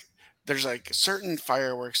 It's like, there's like certain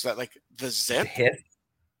fireworks that like the zip. Hit.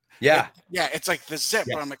 Yeah. Yeah, it's like the zip,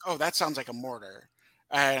 Yeah. but I'm like, oh, that sounds like a mortar.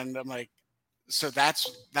 And I'm like, so that's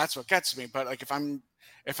what gets me. But like if I'm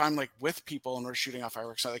like with people and we're shooting off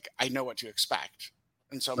fireworks, I know what to expect.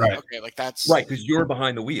 And so I'm like, okay, like that's right, because you're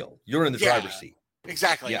behind the wheel. You're in the driver's seat.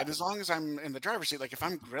 Exactly. Yeah. And as long as I'm in the driver's seat, like if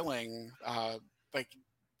I'm grilling, like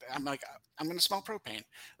I'm like, I'm gonna smell propane.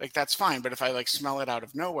 Like that's fine. But if I like smell it out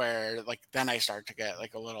of nowhere, like then I start to get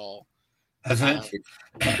like a little Hesitant.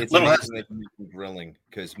 It's amazing that you mentioned grilling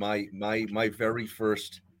because my very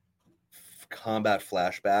first combat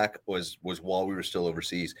flashback was while we were still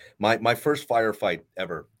overseas. My first firefight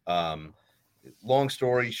ever. Long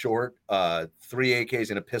story short, 3 AKs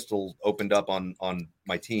and a pistol opened up on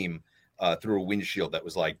my team through a windshield that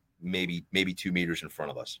was like maybe 2 meters in front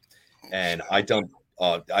of us, and I dumped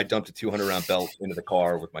a 200-round belt into the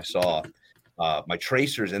car with my saw. My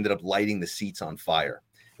tracers ended up lighting the seats on fire.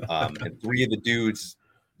 And 3 of the dudes,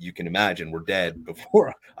 you can imagine, were dead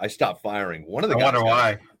before I stopped firing. One of the guys, wonder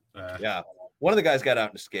why. One of the guys got out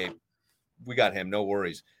and escaped. We got him, no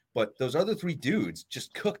worries. But those other 3 dudes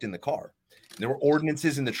just cooked in the car. And there were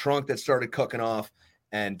ordinances in the trunk that started cooking off.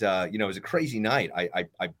 And it was a crazy night.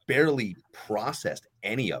 I barely processed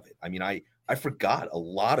any of it. I mean, I forgot a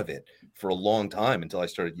lot of it for a long time until I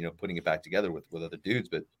started, putting it back together with other dudes.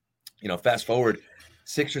 But fast forward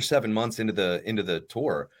 6 or 7 months into the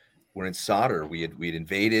tour, we're in Solder. We had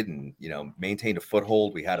invaded and maintained a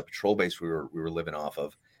foothold. We had a patrol base we were living off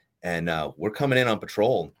of, and we're coming in on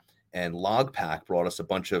patrol. And Log Pack brought us a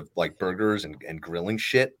bunch of like burgers and grilling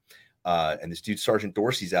shit. And this dude Sergeant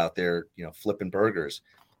Dorsey's out there, flipping burgers,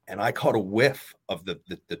 and I caught a whiff of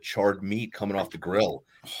the charred meat coming off the grill,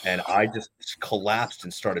 and I just collapsed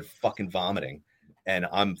and started fucking vomiting. And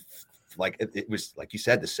I'm like, it was like you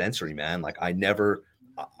said, the sensory, man. Like I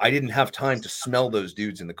didn't have time to smell those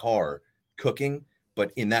dudes in the car cooking,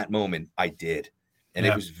 but in that moment I did. And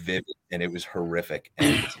it was vivid and it was horrific.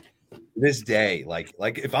 And this day, like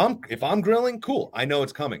if I'm grilling, cool, I know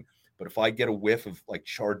it's coming. But if I get a whiff of like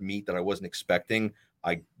charred meat that I wasn't expecting,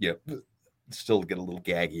 I still get a little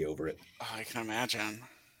gaggy over it. Oh, I can imagine.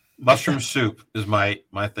 Mushroom soup is my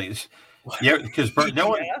thing. Yeah, because no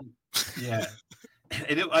one. Yeah,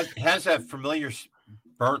 it has that familiar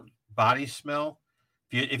burnt body smell.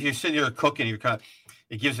 If you're sitting there cooking,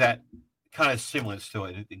 it gives that kind of semblance to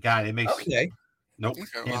it. God, it makes nope.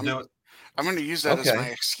 Okay, Can't do it. I'm going to use that as my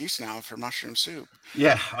excuse now for mushroom soup.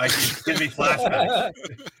 Yeah, it's giving me flashbacks.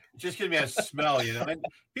 It's just giving me a smell, And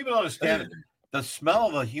people don't understand it. The smell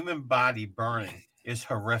of a human body burning is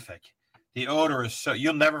horrific. The odor is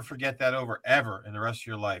you'll never forget that ever in the rest of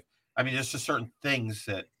your life. I mean, there's just certain things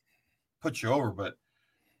that put you over, but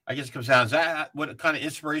I guess it comes down. Is that what kind of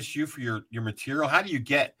inspirates you for your material? How do you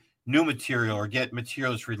get new material or get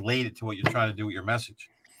material that's related to what you're trying to do with your message?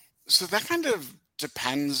 So that kind of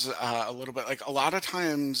depends a little bit. Like a lot of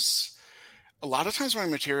times my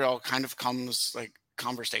material kind of comes like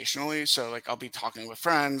conversationally. So like I'll be talking with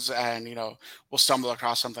friends and we'll stumble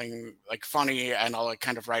across something like funny and I'll like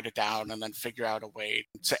kind of write it down and then figure out a way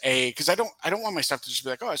to because I don't want my stuff to just be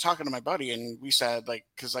like, oh, I was talking to my buddy and we said like,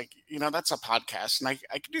 because like that's a podcast and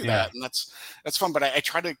I can do that and that's fun, but I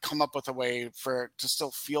try to come up with a way for it to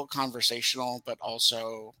still feel conversational but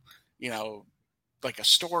also like a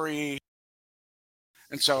story.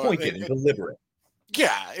 And so pointed and deliberate.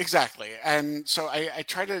 Yeah, exactly. And so I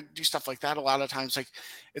try to do stuff like that a lot of times. Like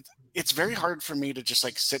it's very hard for me to just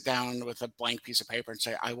like sit down with a blank piece of paper and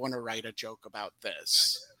say, I want to write a joke about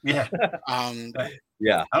this. Yeah.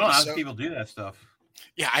 Yeah. I don't know how people do that stuff.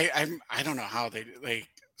 Yeah. I don't know how they like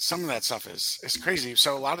some of that stuff is crazy.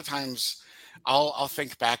 So a lot of times I'll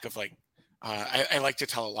think back of like, I like to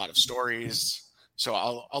tell a lot of stories. So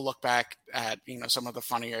I'll look back at, some of the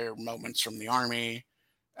funnier moments from the Army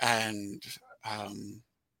and,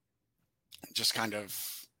 just kind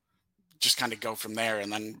of go from there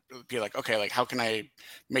and then be like, okay, like how can I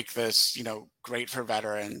make this, great for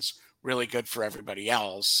veterans, really good for everybody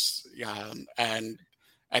else. And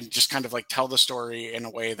just kind of like tell the story in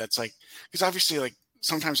a way that's like, because obviously like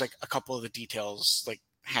sometimes like a couple of the details like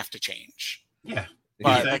have to change. Yeah.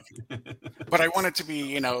 But like, but I want it to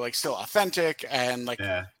be, like still authentic and like,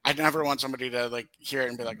 I never want somebody to like hear it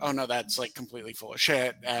and be like, oh no, that's like completely full of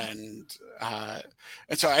shit. And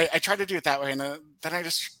so I try to do it that way. And then I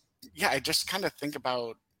just kind of think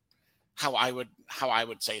about how I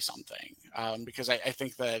would say something. Because I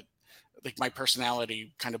think that like my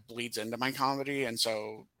personality kind of bleeds into my comedy. And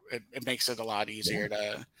so it makes it a lot easier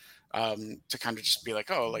to kind of just be like,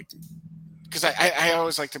 oh, like, because I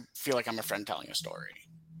always like to feel like I'm a friend telling a story.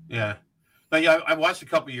 Yeah. But yeah, I watched a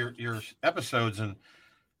couple of your episodes and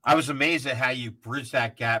I was amazed at how you bridge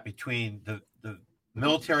that gap between the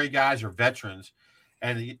military guys or veterans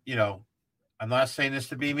and, I'm not saying this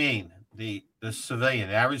to be mean, the civilian,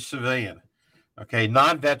 the average civilian, okay,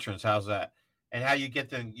 non-veterans, how's that? And how you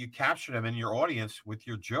capture them in your audience with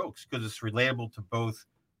your jokes because it's relatable to both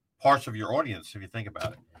parts of your audience, if you think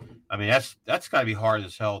about it. I mean, that's got to be hard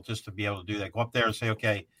as hell just to be able to do that. Go up there and say,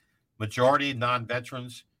 okay, majority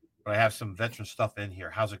non-veterans, but I have some veteran stuff in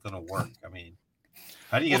here. How's it going to work? I mean,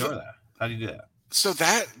 how do you get over that? How do you do that? So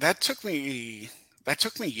that took me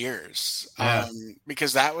years,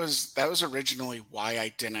 because that was originally why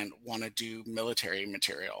I didn't want to do military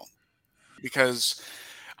material, because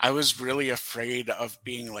I was really afraid of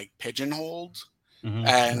being like pigeonholed. Mm-hmm.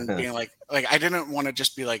 And being like I didn't want to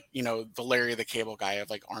just be like, the Larry the Cable Guy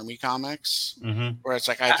of like Army comics, where it's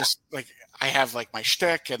like I just like I have like my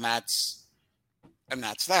shtick and that's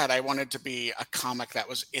that. I wanted to be a comic that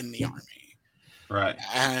was in the Army, right?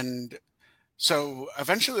 And so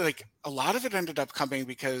eventually, like a lot of it ended up coming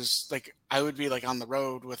because like I would be like on the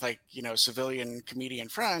road with like civilian comedian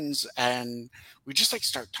friends, and we just like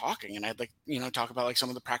start talking, and I'd like talk about like some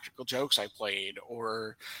of the practical jokes I played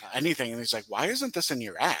or anything, and he's like, "Why isn't this in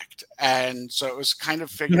your act?" And so it was kind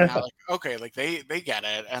of figuring out like, okay, like they get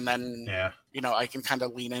it, and then I can kind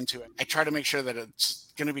of lean into it. I try to make sure that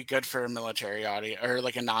it's going to be good for a military audience or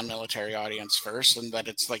like a non-military audience first, and that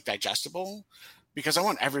it's like digestible. Because I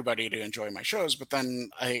want everybody to enjoy my shows, but then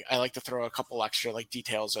I like to throw a couple extra like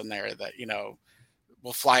details in there that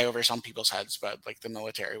will fly over some people's heads, but like the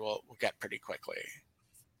military will get pretty quickly.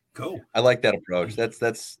 Cool. I like that approach.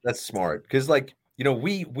 That's smart because like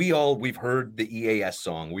we've heard the EAS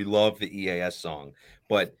song. We love the EAS song,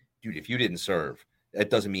 but dude, if you didn't serve, that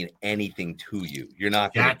doesn't mean anything to you. You're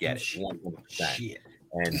not gonna get it. 100%. Shit.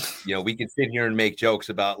 And, we can sit here and make jokes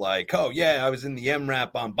about like, oh, yeah, I was in the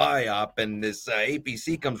MRAP on BIOP and this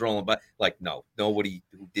APC comes rolling. But like, no, nobody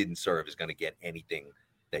who didn't serve is going to get anything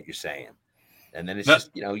that you're saying. And then it's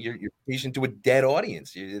just, you're preaching to a dead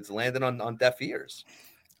audience. It's landing on deaf ears.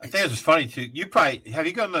 I think it's funny too. You probably have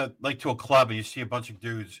you gone to a club and you see a bunch of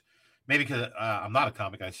dudes. Maybe because I'm not a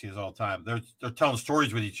comic, I see this all the time. They're telling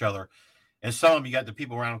stories with each other, and some of them you got the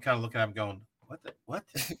people around them kind of looking at them going,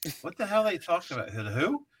 what the hell are they talking about?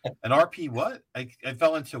 Who? An RP? What? I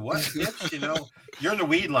fell into what? Tips? You're in the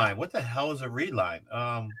weed line. What the hell is a reed line?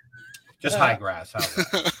 Just high grass. How's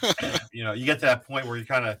that? You get to that point where you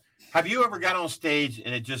kind of. Have you ever got on stage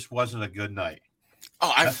and it just wasn't a good night?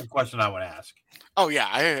 Oh, that's the question I would ask. Oh yeah,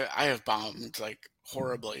 I have bombed like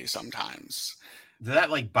horribly sometimes. Did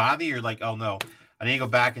that like bother you? Or like, oh no, I need to go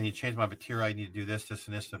back and you change my material. I need to do this,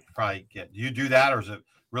 and this to probably get. Do you do that, or is it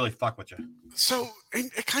really fuck with you? So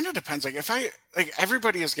it kind of depends. Like if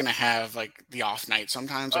everybody is gonna have like the off night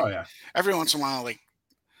sometimes. Like, every once in a while, like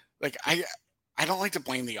I don't like to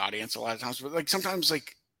blame the audience a lot of times, but like sometimes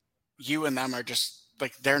like you and them are just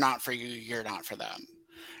like they're not for you, you're not for them,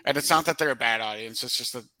 and it's not that they're a bad audience. It's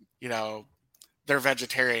just that they're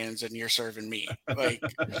vegetarians and you're serving meat. Like,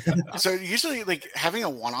 so usually like having a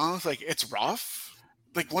one-off, like it's rough.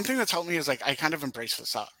 Like one thing that's helped me is like, I kind of embrace the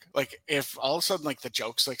suck. Like if all of a sudden, like the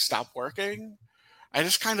jokes like stop working, I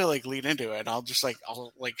just kind of like lean into it. I'll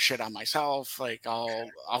like shit on myself. Like I'll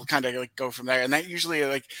kind of like go from there. And that usually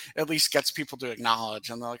like at least gets people to acknowledge.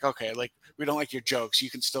 And they're like, okay, like we don't like your jokes. You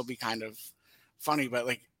can still be kind of funny. But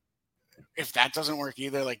like, if that doesn't work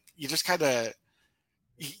either, like you just kind of,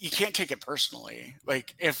 you can't take it personally.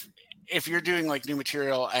 Like if you're doing like new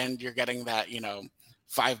material and you're getting that,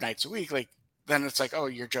 5 nights a week, like then it's like, oh,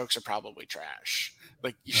 your jokes are probably trash.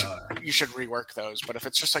 Like you should rework those. But if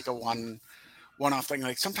it's just like a one-off thing,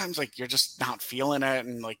 like sometimes like you're just not feeling it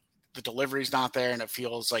and like the delivery's not there and it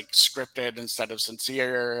feels like scripted instead of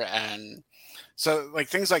sincere. And so like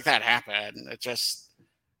things like that happen.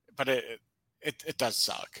 But it does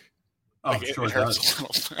suck. Oh, like sure it does.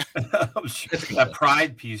 That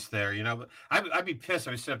pride piece there, I'd be pissed.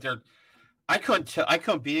 I would sit up there. I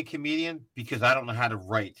couldn't be a comedian because I don't know how to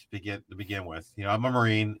write to begin with. I'm a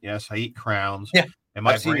Marine. Yes, I eat crowns. Yeah, and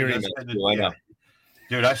my brain is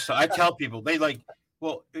dude. I tell people they like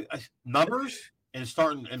numbers and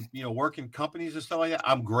starting and working companies and stuff like that.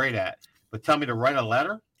 I'm great at, but tell me to write a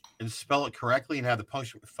letter and spell it correctly and have the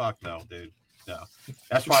punctuation. Fuck no, dude. No,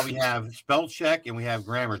 that's why we have spell check and we have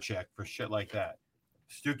grammar check for shit like that.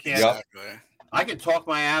 Stu can't. Exactly. I can talk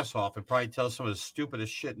my ass off and probably tell some of the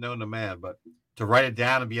stupidest shit known to man, but to write it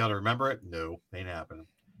down and be able to remember it, no, ain't happening.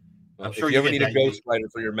 Well, I'm sure if you ever need a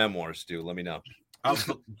ghostwriter for your memoirs, Stu, let me know.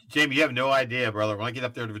 Jamie, you have no idea, brother. When I get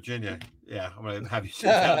up there to Virginia, I'm gonna have you sit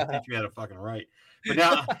down and teach me how to fucking write. But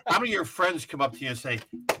now, how many of your friends come up to you and say,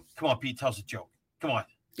 "Come on, Pete, tell us a joke. Come on."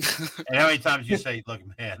 And how many times you say, "Look,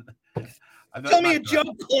 man." Tell me a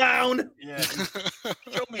joke, clown. Yeah,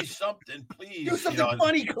 show me something, please. Do something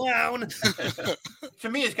funny, clown. To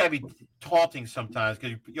me, it's got to be taunting sometimes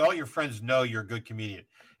because all your friends know you're a good comedian.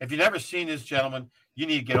 If you've never seen this gentleman, you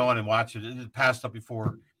need to get on and watch it. It's passed up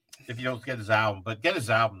before if you don't get his album, but get his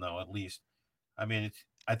album though at least. I mean,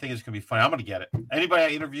 I think it's gonna be funny. I'm gonna get it. Anybody I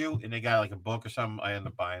interview and they got like a book or something, I end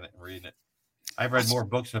up buying it and reading it. I've read more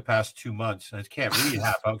books in the past 2 months, and I can't read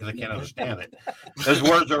half of them because I can't understand it. Those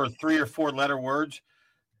words are 3 or 4 letter words.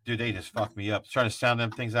 Dude, they just fuck me up. Trying to sound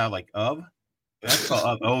them things out like of. That's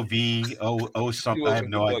called O-V, O something. I have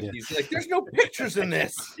no idea. He's like, there's no pictures in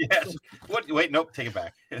this. Yes. What? Wait, nope, take it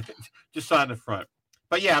back. Just sign the front.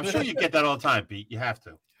 But yeah, I'm sure you get that all the time, Pete. You have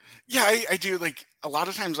to. Yeah, I do. Like a lot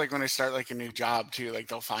of times, like when I start like a new job too, like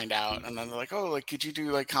they'll find out and then they're like, oh, like could you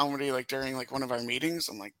do like comedy like during like one of our meetings?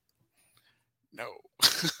 I'm like, no.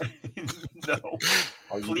 No.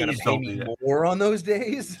 Are you going to pay me more on those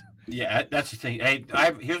days? Yeah, that's the thing. Hey,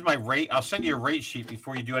 here's my rate. I'll send you a rate sheet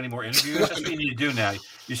before you do any more interviews. That's what you need to do now.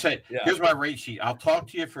 You say, here's my rate sheet. I'll talk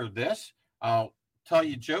to you for this. I'll tell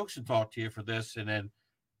you jokes and talk to you for this. And then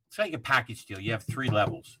it's like a package deal. You have 3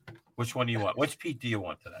 levels. Which one do you want? Which Pete do you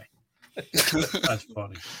want today? That's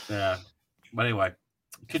funny. Yeah. But anyway,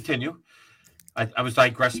 continue. I was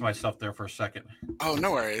digressing myself there for a second. Oh,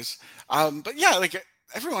 no worries. But yeah, like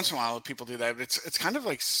every once in a while people do that. But it's kind of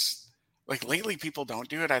like lately people don't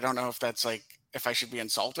do it. I don't know if that's like if I should be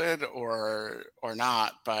insulted or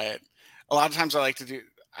not. But a lot of times I like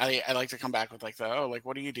to come back with like like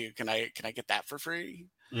what do you do? Can I get that for free?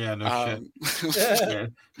 Yeah, no shit. Yeah.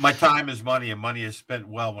 My time is money, and money is spent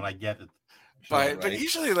well when I get it. But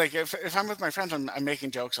usually, like if I'm with my friends, I'm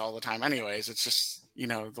making jokes all the time. Anyways, it's just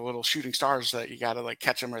the little shooting stars that you gotta like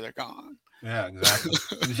catch them or they're gone. Yeah, exactly.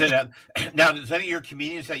 You say that. Now, does any of your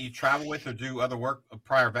comedians that you travel with or do other work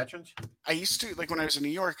prior veterans? I used to, like when I was in New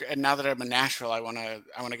York, and now that I'm in Nashville, I want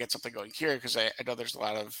to get something going here because I know there's a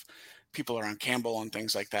lot of people around Campbell and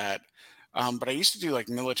things like that. But I used to do like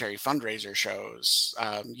military fundraiser shows,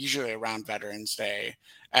 usually around Veterans Day,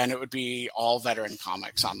 and it would be all veteran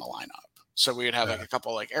comics on the lineup. So we would have like a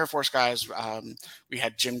couple like Air Force guys. We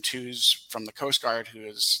had Jim Tews from the Coast Guard, who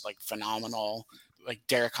is like phenomenal. Like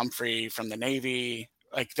Derek Humphrey from the Navy.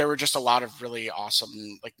 Like there were just a lot of really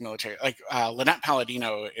awesome like military. Like Lynette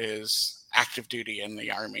Palladino is active duty in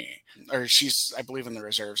the Army, or she's I believe in the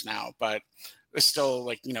reserves now, but is still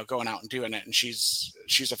like going out and doing it, and she's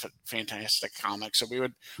a fantastic comic. So we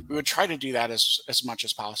would try to do that as much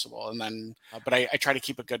as possible, and then but I try to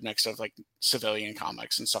keep a good mix of like civilian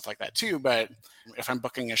comics and stuff like that too. But if I'm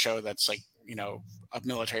booking a show that's like a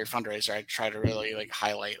military fundraiser, I try to really like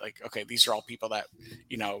highlight like, okay, these are all people that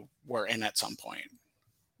were in at some point.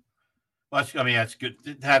 Well, I mean, that's good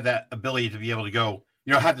to have that ability to be able to go.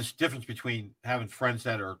 Have this difference between having friends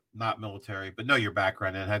that are not military, but know your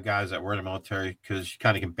background, and have guys that were in the military, because you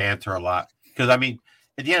kind of can banter a lot. Because I mean,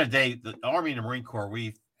 at the end of the day, the Army and the Marine Corps,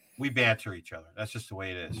 we banter each other. That's just the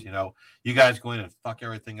way it is. You guys go in and fuck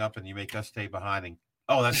everything up, and you make us stay behind and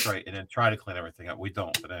that's right, and then try to clean everything up. We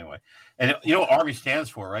don't, but anyway. And you know what Army stands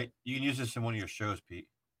for, right? You can use this in one of your shows, Pete.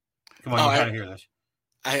 Come on, you gotta hear this.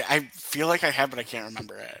 I feel like I have, but I can't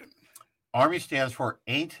remember it. Army stands for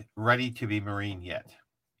Ain't Ready to Be Marine Yet.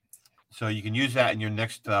 So you can use that in your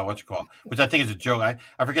next, which I think is a joke.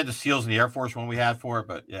 I forget the SEALs and the Air Force one we had for it,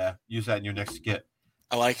 but yeah, use that in your next skit.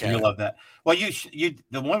 I like it. You love that. Well,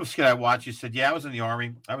 the one skit I watched, you said, I was in the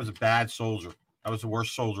Army. I was a bad soldier. I was the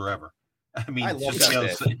worst soldier ever. I mean, I love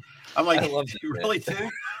that I'm like, you really do?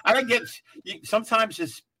 I don't get, sometimes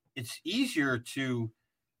it's easier to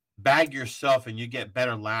bag yourself and you get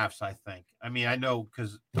better laughs, I think. I mean, I know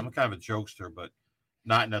because I'm kind of a jokester, but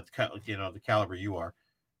not in the caliber you are.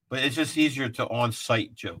 But it's just easier to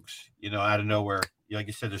on-site jokes, out of nowhere. Like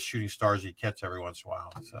you said, there's shooting stars you catch every once in a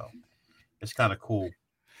while. So it's kind of cool.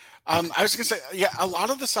 I was gonna say, yeah, a lot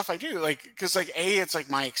of the stuff I do, like, because like A, it's like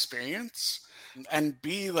my experience, and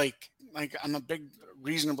B, like I'm a big,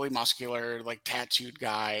 reasonably muscular, like tattooed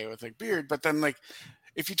guy with like beard. But then like,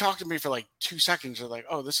 if you talk to me for like 2 seconds, you're like,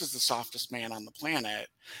 oh, this is the softest man on the planet.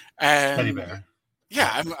 And teddy bear.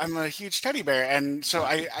 Yeah, I'm a huge teddy bear, and so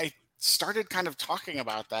I started kind of talking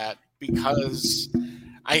about that because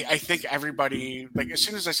I think everybody, like, as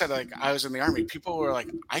soon as I said like I was in the Army, people were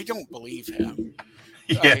like, I don't believe him.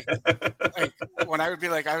 Yeah. Like when I would be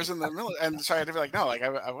like I was in the military, and so I had to be like, no, like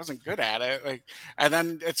I wasn't good at it. Like, and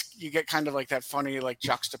then you get kind of like that funny like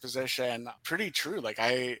juxtaposition. Pretty true. Like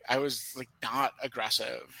I was like not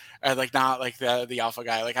aggressive, like not like the alpha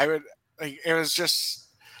guy. Like I would like it was just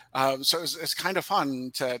so it's kind of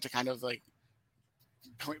fun to kind of like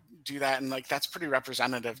do that, and like that's pretty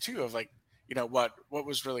representative too of like what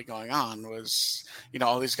was really going on was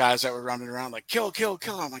all these guys that were running around like kill.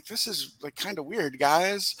 I'm like, this is like kind of weird,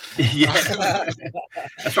 guys. Yeah.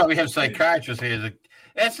 That's why we have psychiatrists here.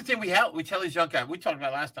 That's the thing we tell these young guys. We talked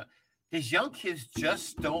about last time. These young kids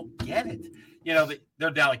just don't get it.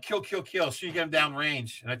 They're down like kill. So you get them down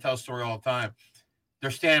range, and I tell a story all the time.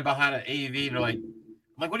 They're standing behind an AEV, and they're like, I'm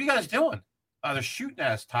like, what are you guys doing? They're shooting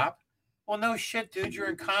at us, Top. Well, no shit, dude. You're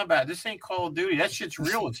in combat. This ain't Call of Duty. That shit's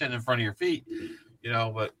real. It's sitting in front of your feet,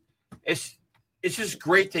 But it's just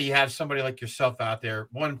great that you have somebody like yourself out there.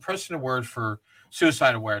 One, pressing a word for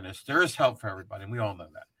suicide awareness. There is help for everybody, and we all know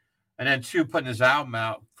that. And then two, putting his album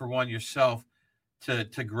out for one yourself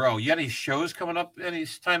to grow. You got any shows coming up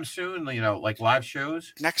anytime soon? Like live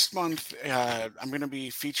shows? Next month, I'm going to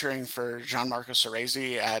be featuring for Gianmarco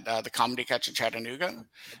Ceresi at the Comedy Catch in Chattanooga.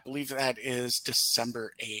 I believe that is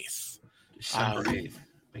December 8th. December 8th.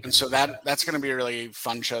 And so that's going to be a really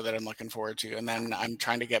fun show that I'm looking forward to. And then I'm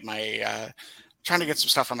trying to get some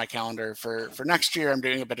stuff on my calendar for next year. I'm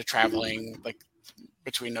doing a bit of traveling like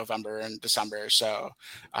between November and December. So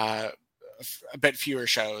a bit fewer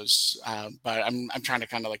shows, but I'm trying to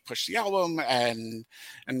kind of like push the album and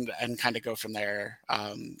kind of go from there.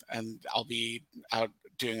 And I'll be out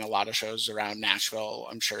doing a lot of shows around Nashville,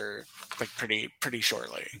 I'm sure, like pretty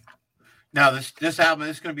shortly. Now, this album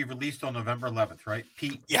is going to be released on November 11th, right?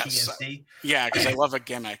 Pete-T.S.D? Yeah, because I love a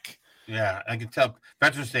gimmick. Yeah, I can tell.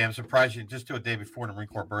 Veterans Day, I'm surprised you just do a day before the Marine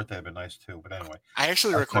Corps birthday. Would be nice, too. But anyway. I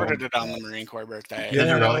actually recorded it on the Marine Corps birthday.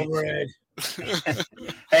 Yeah, really?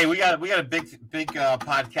 Hey, we got a big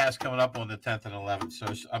podcast coming up on the 10th and 11th,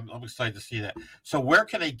 so I'm excited to see that. So where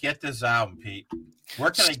can they get this album, Pete?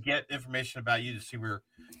 Where can they get information about you to see where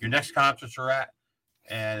your next concerts are at,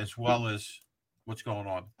 and as well as what's going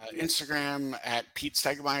on? Instagram at Pete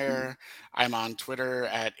Stegemeyer. I'm on Twitter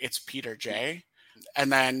at It's Peter J.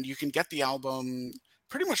 And then you can get the album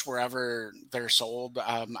pretty much wherever they're sold.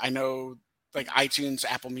 I know like iTunes,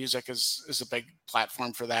 Apple Music is a big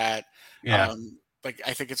platform for that. Yeah. Like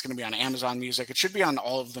I think it's going to be on Amazon Music. It should be on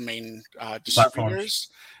all of the main Platforms. distributors.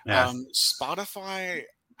 Yeah. Spotify,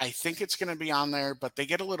 I think it's going to be on there, but they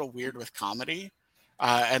get a little weird with comedy,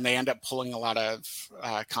 and they end up pulling a lot of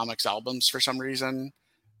comics albums for some reason.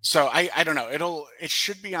 So I don't know. It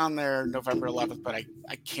should be on there November 11th, but I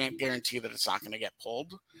can't guarantee that it's not going to get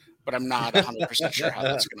pulled. But I'm not 100% sure how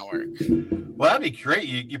that's going to work. Well, that'd be great.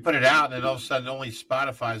 You put it out, and then all of a sudden, only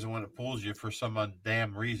Spotify is the one that pulls you for some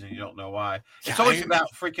damn reason. You don't know why. It's always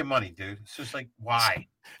about freaking money, dude. It's just like, why?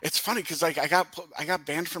 It's funny because like I got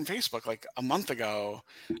banned from Facebook like a month ago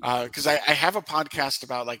because I have a podcast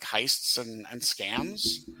about like heists and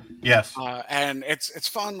scams. Yes. And it's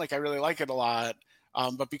fun. Like I really like it a lot.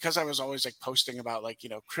 But because I was always like posting about like,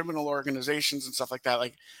 criminal organizations and stuff like that,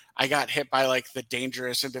 like I got hit by like the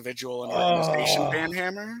dangerous individual and organization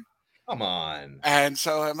banhammer. Come on. And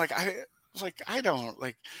so I'm like, I don't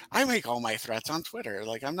like, I make all my threats on Twitter.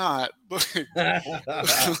 Like I'm not.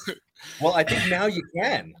 Well, I think now you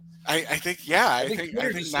can. I think, yeah. I think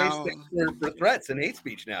now for threats and hate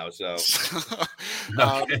speech now. So, so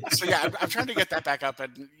yeah, I'm trying to get that back up,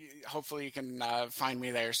 and hopefully you can find me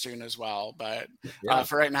there soon as well. But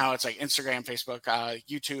for right now, it's like Instagram, Facebook,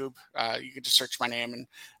 YouTube. You can just search my name, and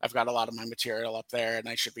I've got a lot of my material up there, and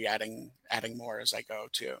I should be adding more as I go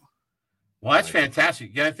too. Well, that's fantastic.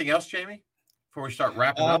 You got anything else, Jamie, before we start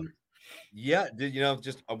wrapping up? Yeah,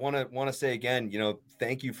 just I want to say again,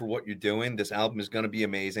 thank you for what you're doing. This album is going to be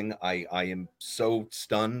amazing. I am so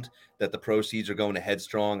stunned that the proceeds are going to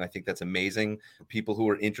Headstrong. I think that's amazing. For people who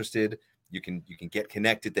are interested, you can get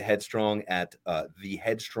connected to Headstrong at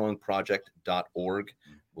theheadstrongproject.org.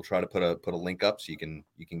 We'll try to put a link up so you can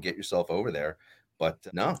get yourself over there. But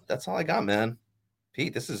no, that's all I got, man.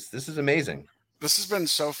 Pete, this is amazing. This has been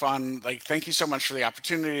so fun. Like, thank you so much for the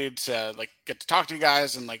opportunity to like get to talk to you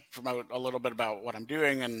guys and like promote a little bit about what I'm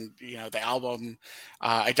doing and the album.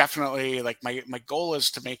 I definitely like my goal is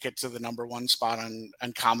to make it to the #1 spot on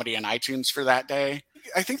comedy and iTunes for that day.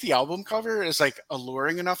 I think the album cover is like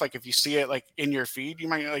alluring enough. Like if you see it like in your feed, you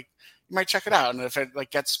might check it out. And if it like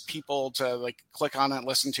gets people to like click on it,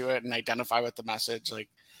 listen to it, and identify with the message, like.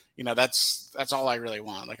 That's all I really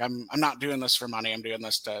want. Like I'm not doing this for money. I'm doing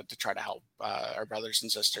this to try to help our brothers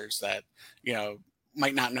and sisters that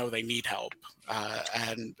might not know they need help.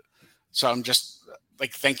 And so I'm just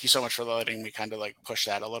like, thank you so much for letting me kind of like push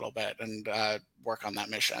that a little bit and work on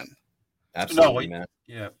that mission. Absolutely, man.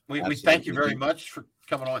 Yeah, we thank you very much for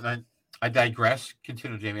coming on. And I digress.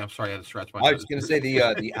 Continue, Jamie. I'm sorry I had to stretch my. I was going to say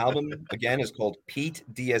the album again is called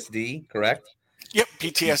Pete-T.S.D. Correct? Yep,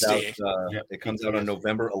 Pete-T.S.D. It comes out on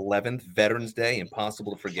November 11th, Veterans Day,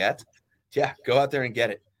 impossible to forget. Yeah, go out there and get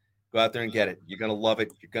it. You're going to love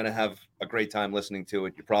it. You're going to have a great time listening to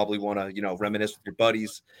it. You probably want to, reminisce with your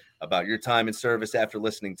buddies about your time in service after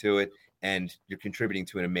listening to it. And you're contributing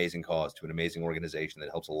to an amazing cause, to an amazing organization that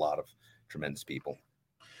helps a lot of tremendous people.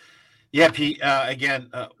 Yeah, Pete, again,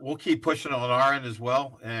 we'll keep pushing on our end as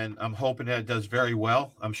well. And I'm hoping that it does very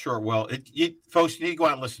well. I'm sure it will. Folks, you need to go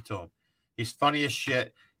out and listen to him. He's funny as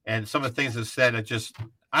shit, and some of the things that said,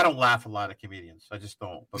 I don't laugh a lot at comedians. I just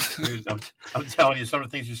don't. But dude, I'm telling you, some of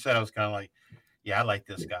the things you said, I was kind of like, yeah, I like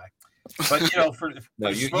this guy. But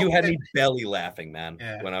you had me belly laughing, man,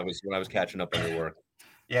 when I was catching up on your work.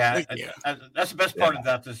 Yeah, that's the best part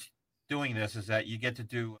about doing this is that you get to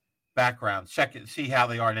do background, check it, see how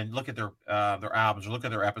they are, and then look at their albums or look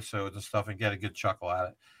at their episodes and stuff, and get a good chuckle at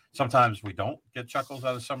it. Sometimes we don't get chuckles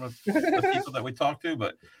out of some of the people that we talk to,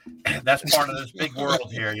 but that's part of this big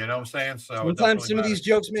world here. You know what I'm saying? So sometimes some of these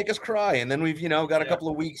jokes make us cry, and then we've got a couple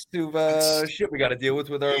of weeks to shit we got to deal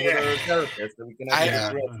with our therapist. That we can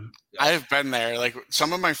I've been there. Like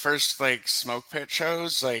some of my first like smoke pit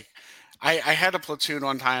shows, like I had a platoon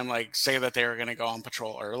one time like say that they were going to go on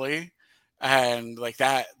patrol early, and like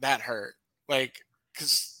that hurt. Like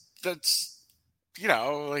because that's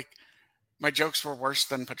like. My jokes were worse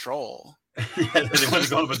than patrol. Yeah, they want to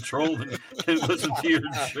go on patrol and listen to your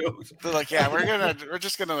jokes. They're like, yeah, we're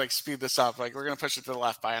just gonna like speed this up. Like we're gonna push it to the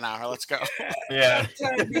left by an hour. Let's go. Yeah.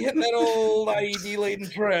 Time to be hitting that old IED laden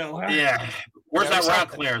trail, huh? Yeah. Where's that route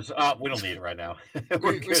clearance? We don't need it right now.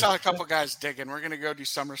 we saw a couple guys digging. We're gonna go do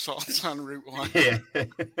somersaults on Route 1. Yeah.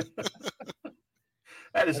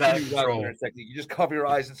 That is that control. You just cover your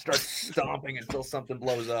eyes and start stomping until something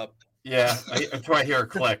blows up. Yeah, until I hear a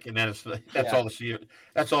click, and then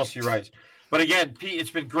that's all she writes. But again, Pete, it's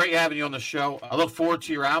been great having you on the show. I look forward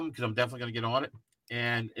to your album because I'm definitely going to get on it.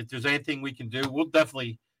 And if there's anything we can do, we'll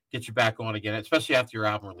definitely get you back on again, especially after your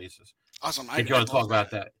album releases. Awesome. If you want to talk about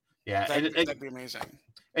that. Yeah, that'd be amazing.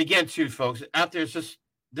 Again, too, folks, out there, it's just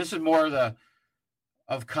this is more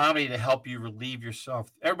of comedy to help you relieve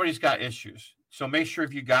yourself. Everybody's got issues. So make sure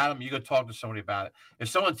if you got them, you go talk to somebody about it. If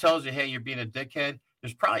someone tells you, hey, you're being a dickhead,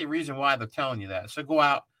 there's probably a reason why they're telling you that. So go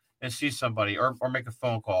out and see somebody or make a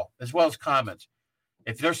phone call, as well as comments.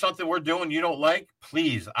 If there's something we're doing you don't like,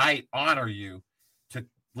 please, I honor you to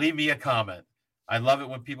leave me a comment. I love it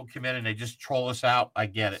when people come in and they just troll us out. I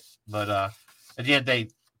get it. But at the end of the day,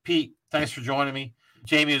 Pete, thanks for joining me.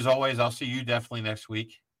 Jamie, as always, I'll see you definitely next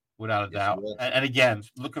week, without a doubt. And again,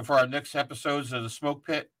 looking for our next episodes of The Smoke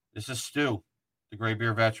Pit. This is Stu, the Gray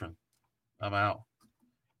Beer Veteran. I'm out.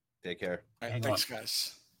 Take care. All right, thanks,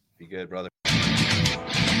 guys. Be good, brother.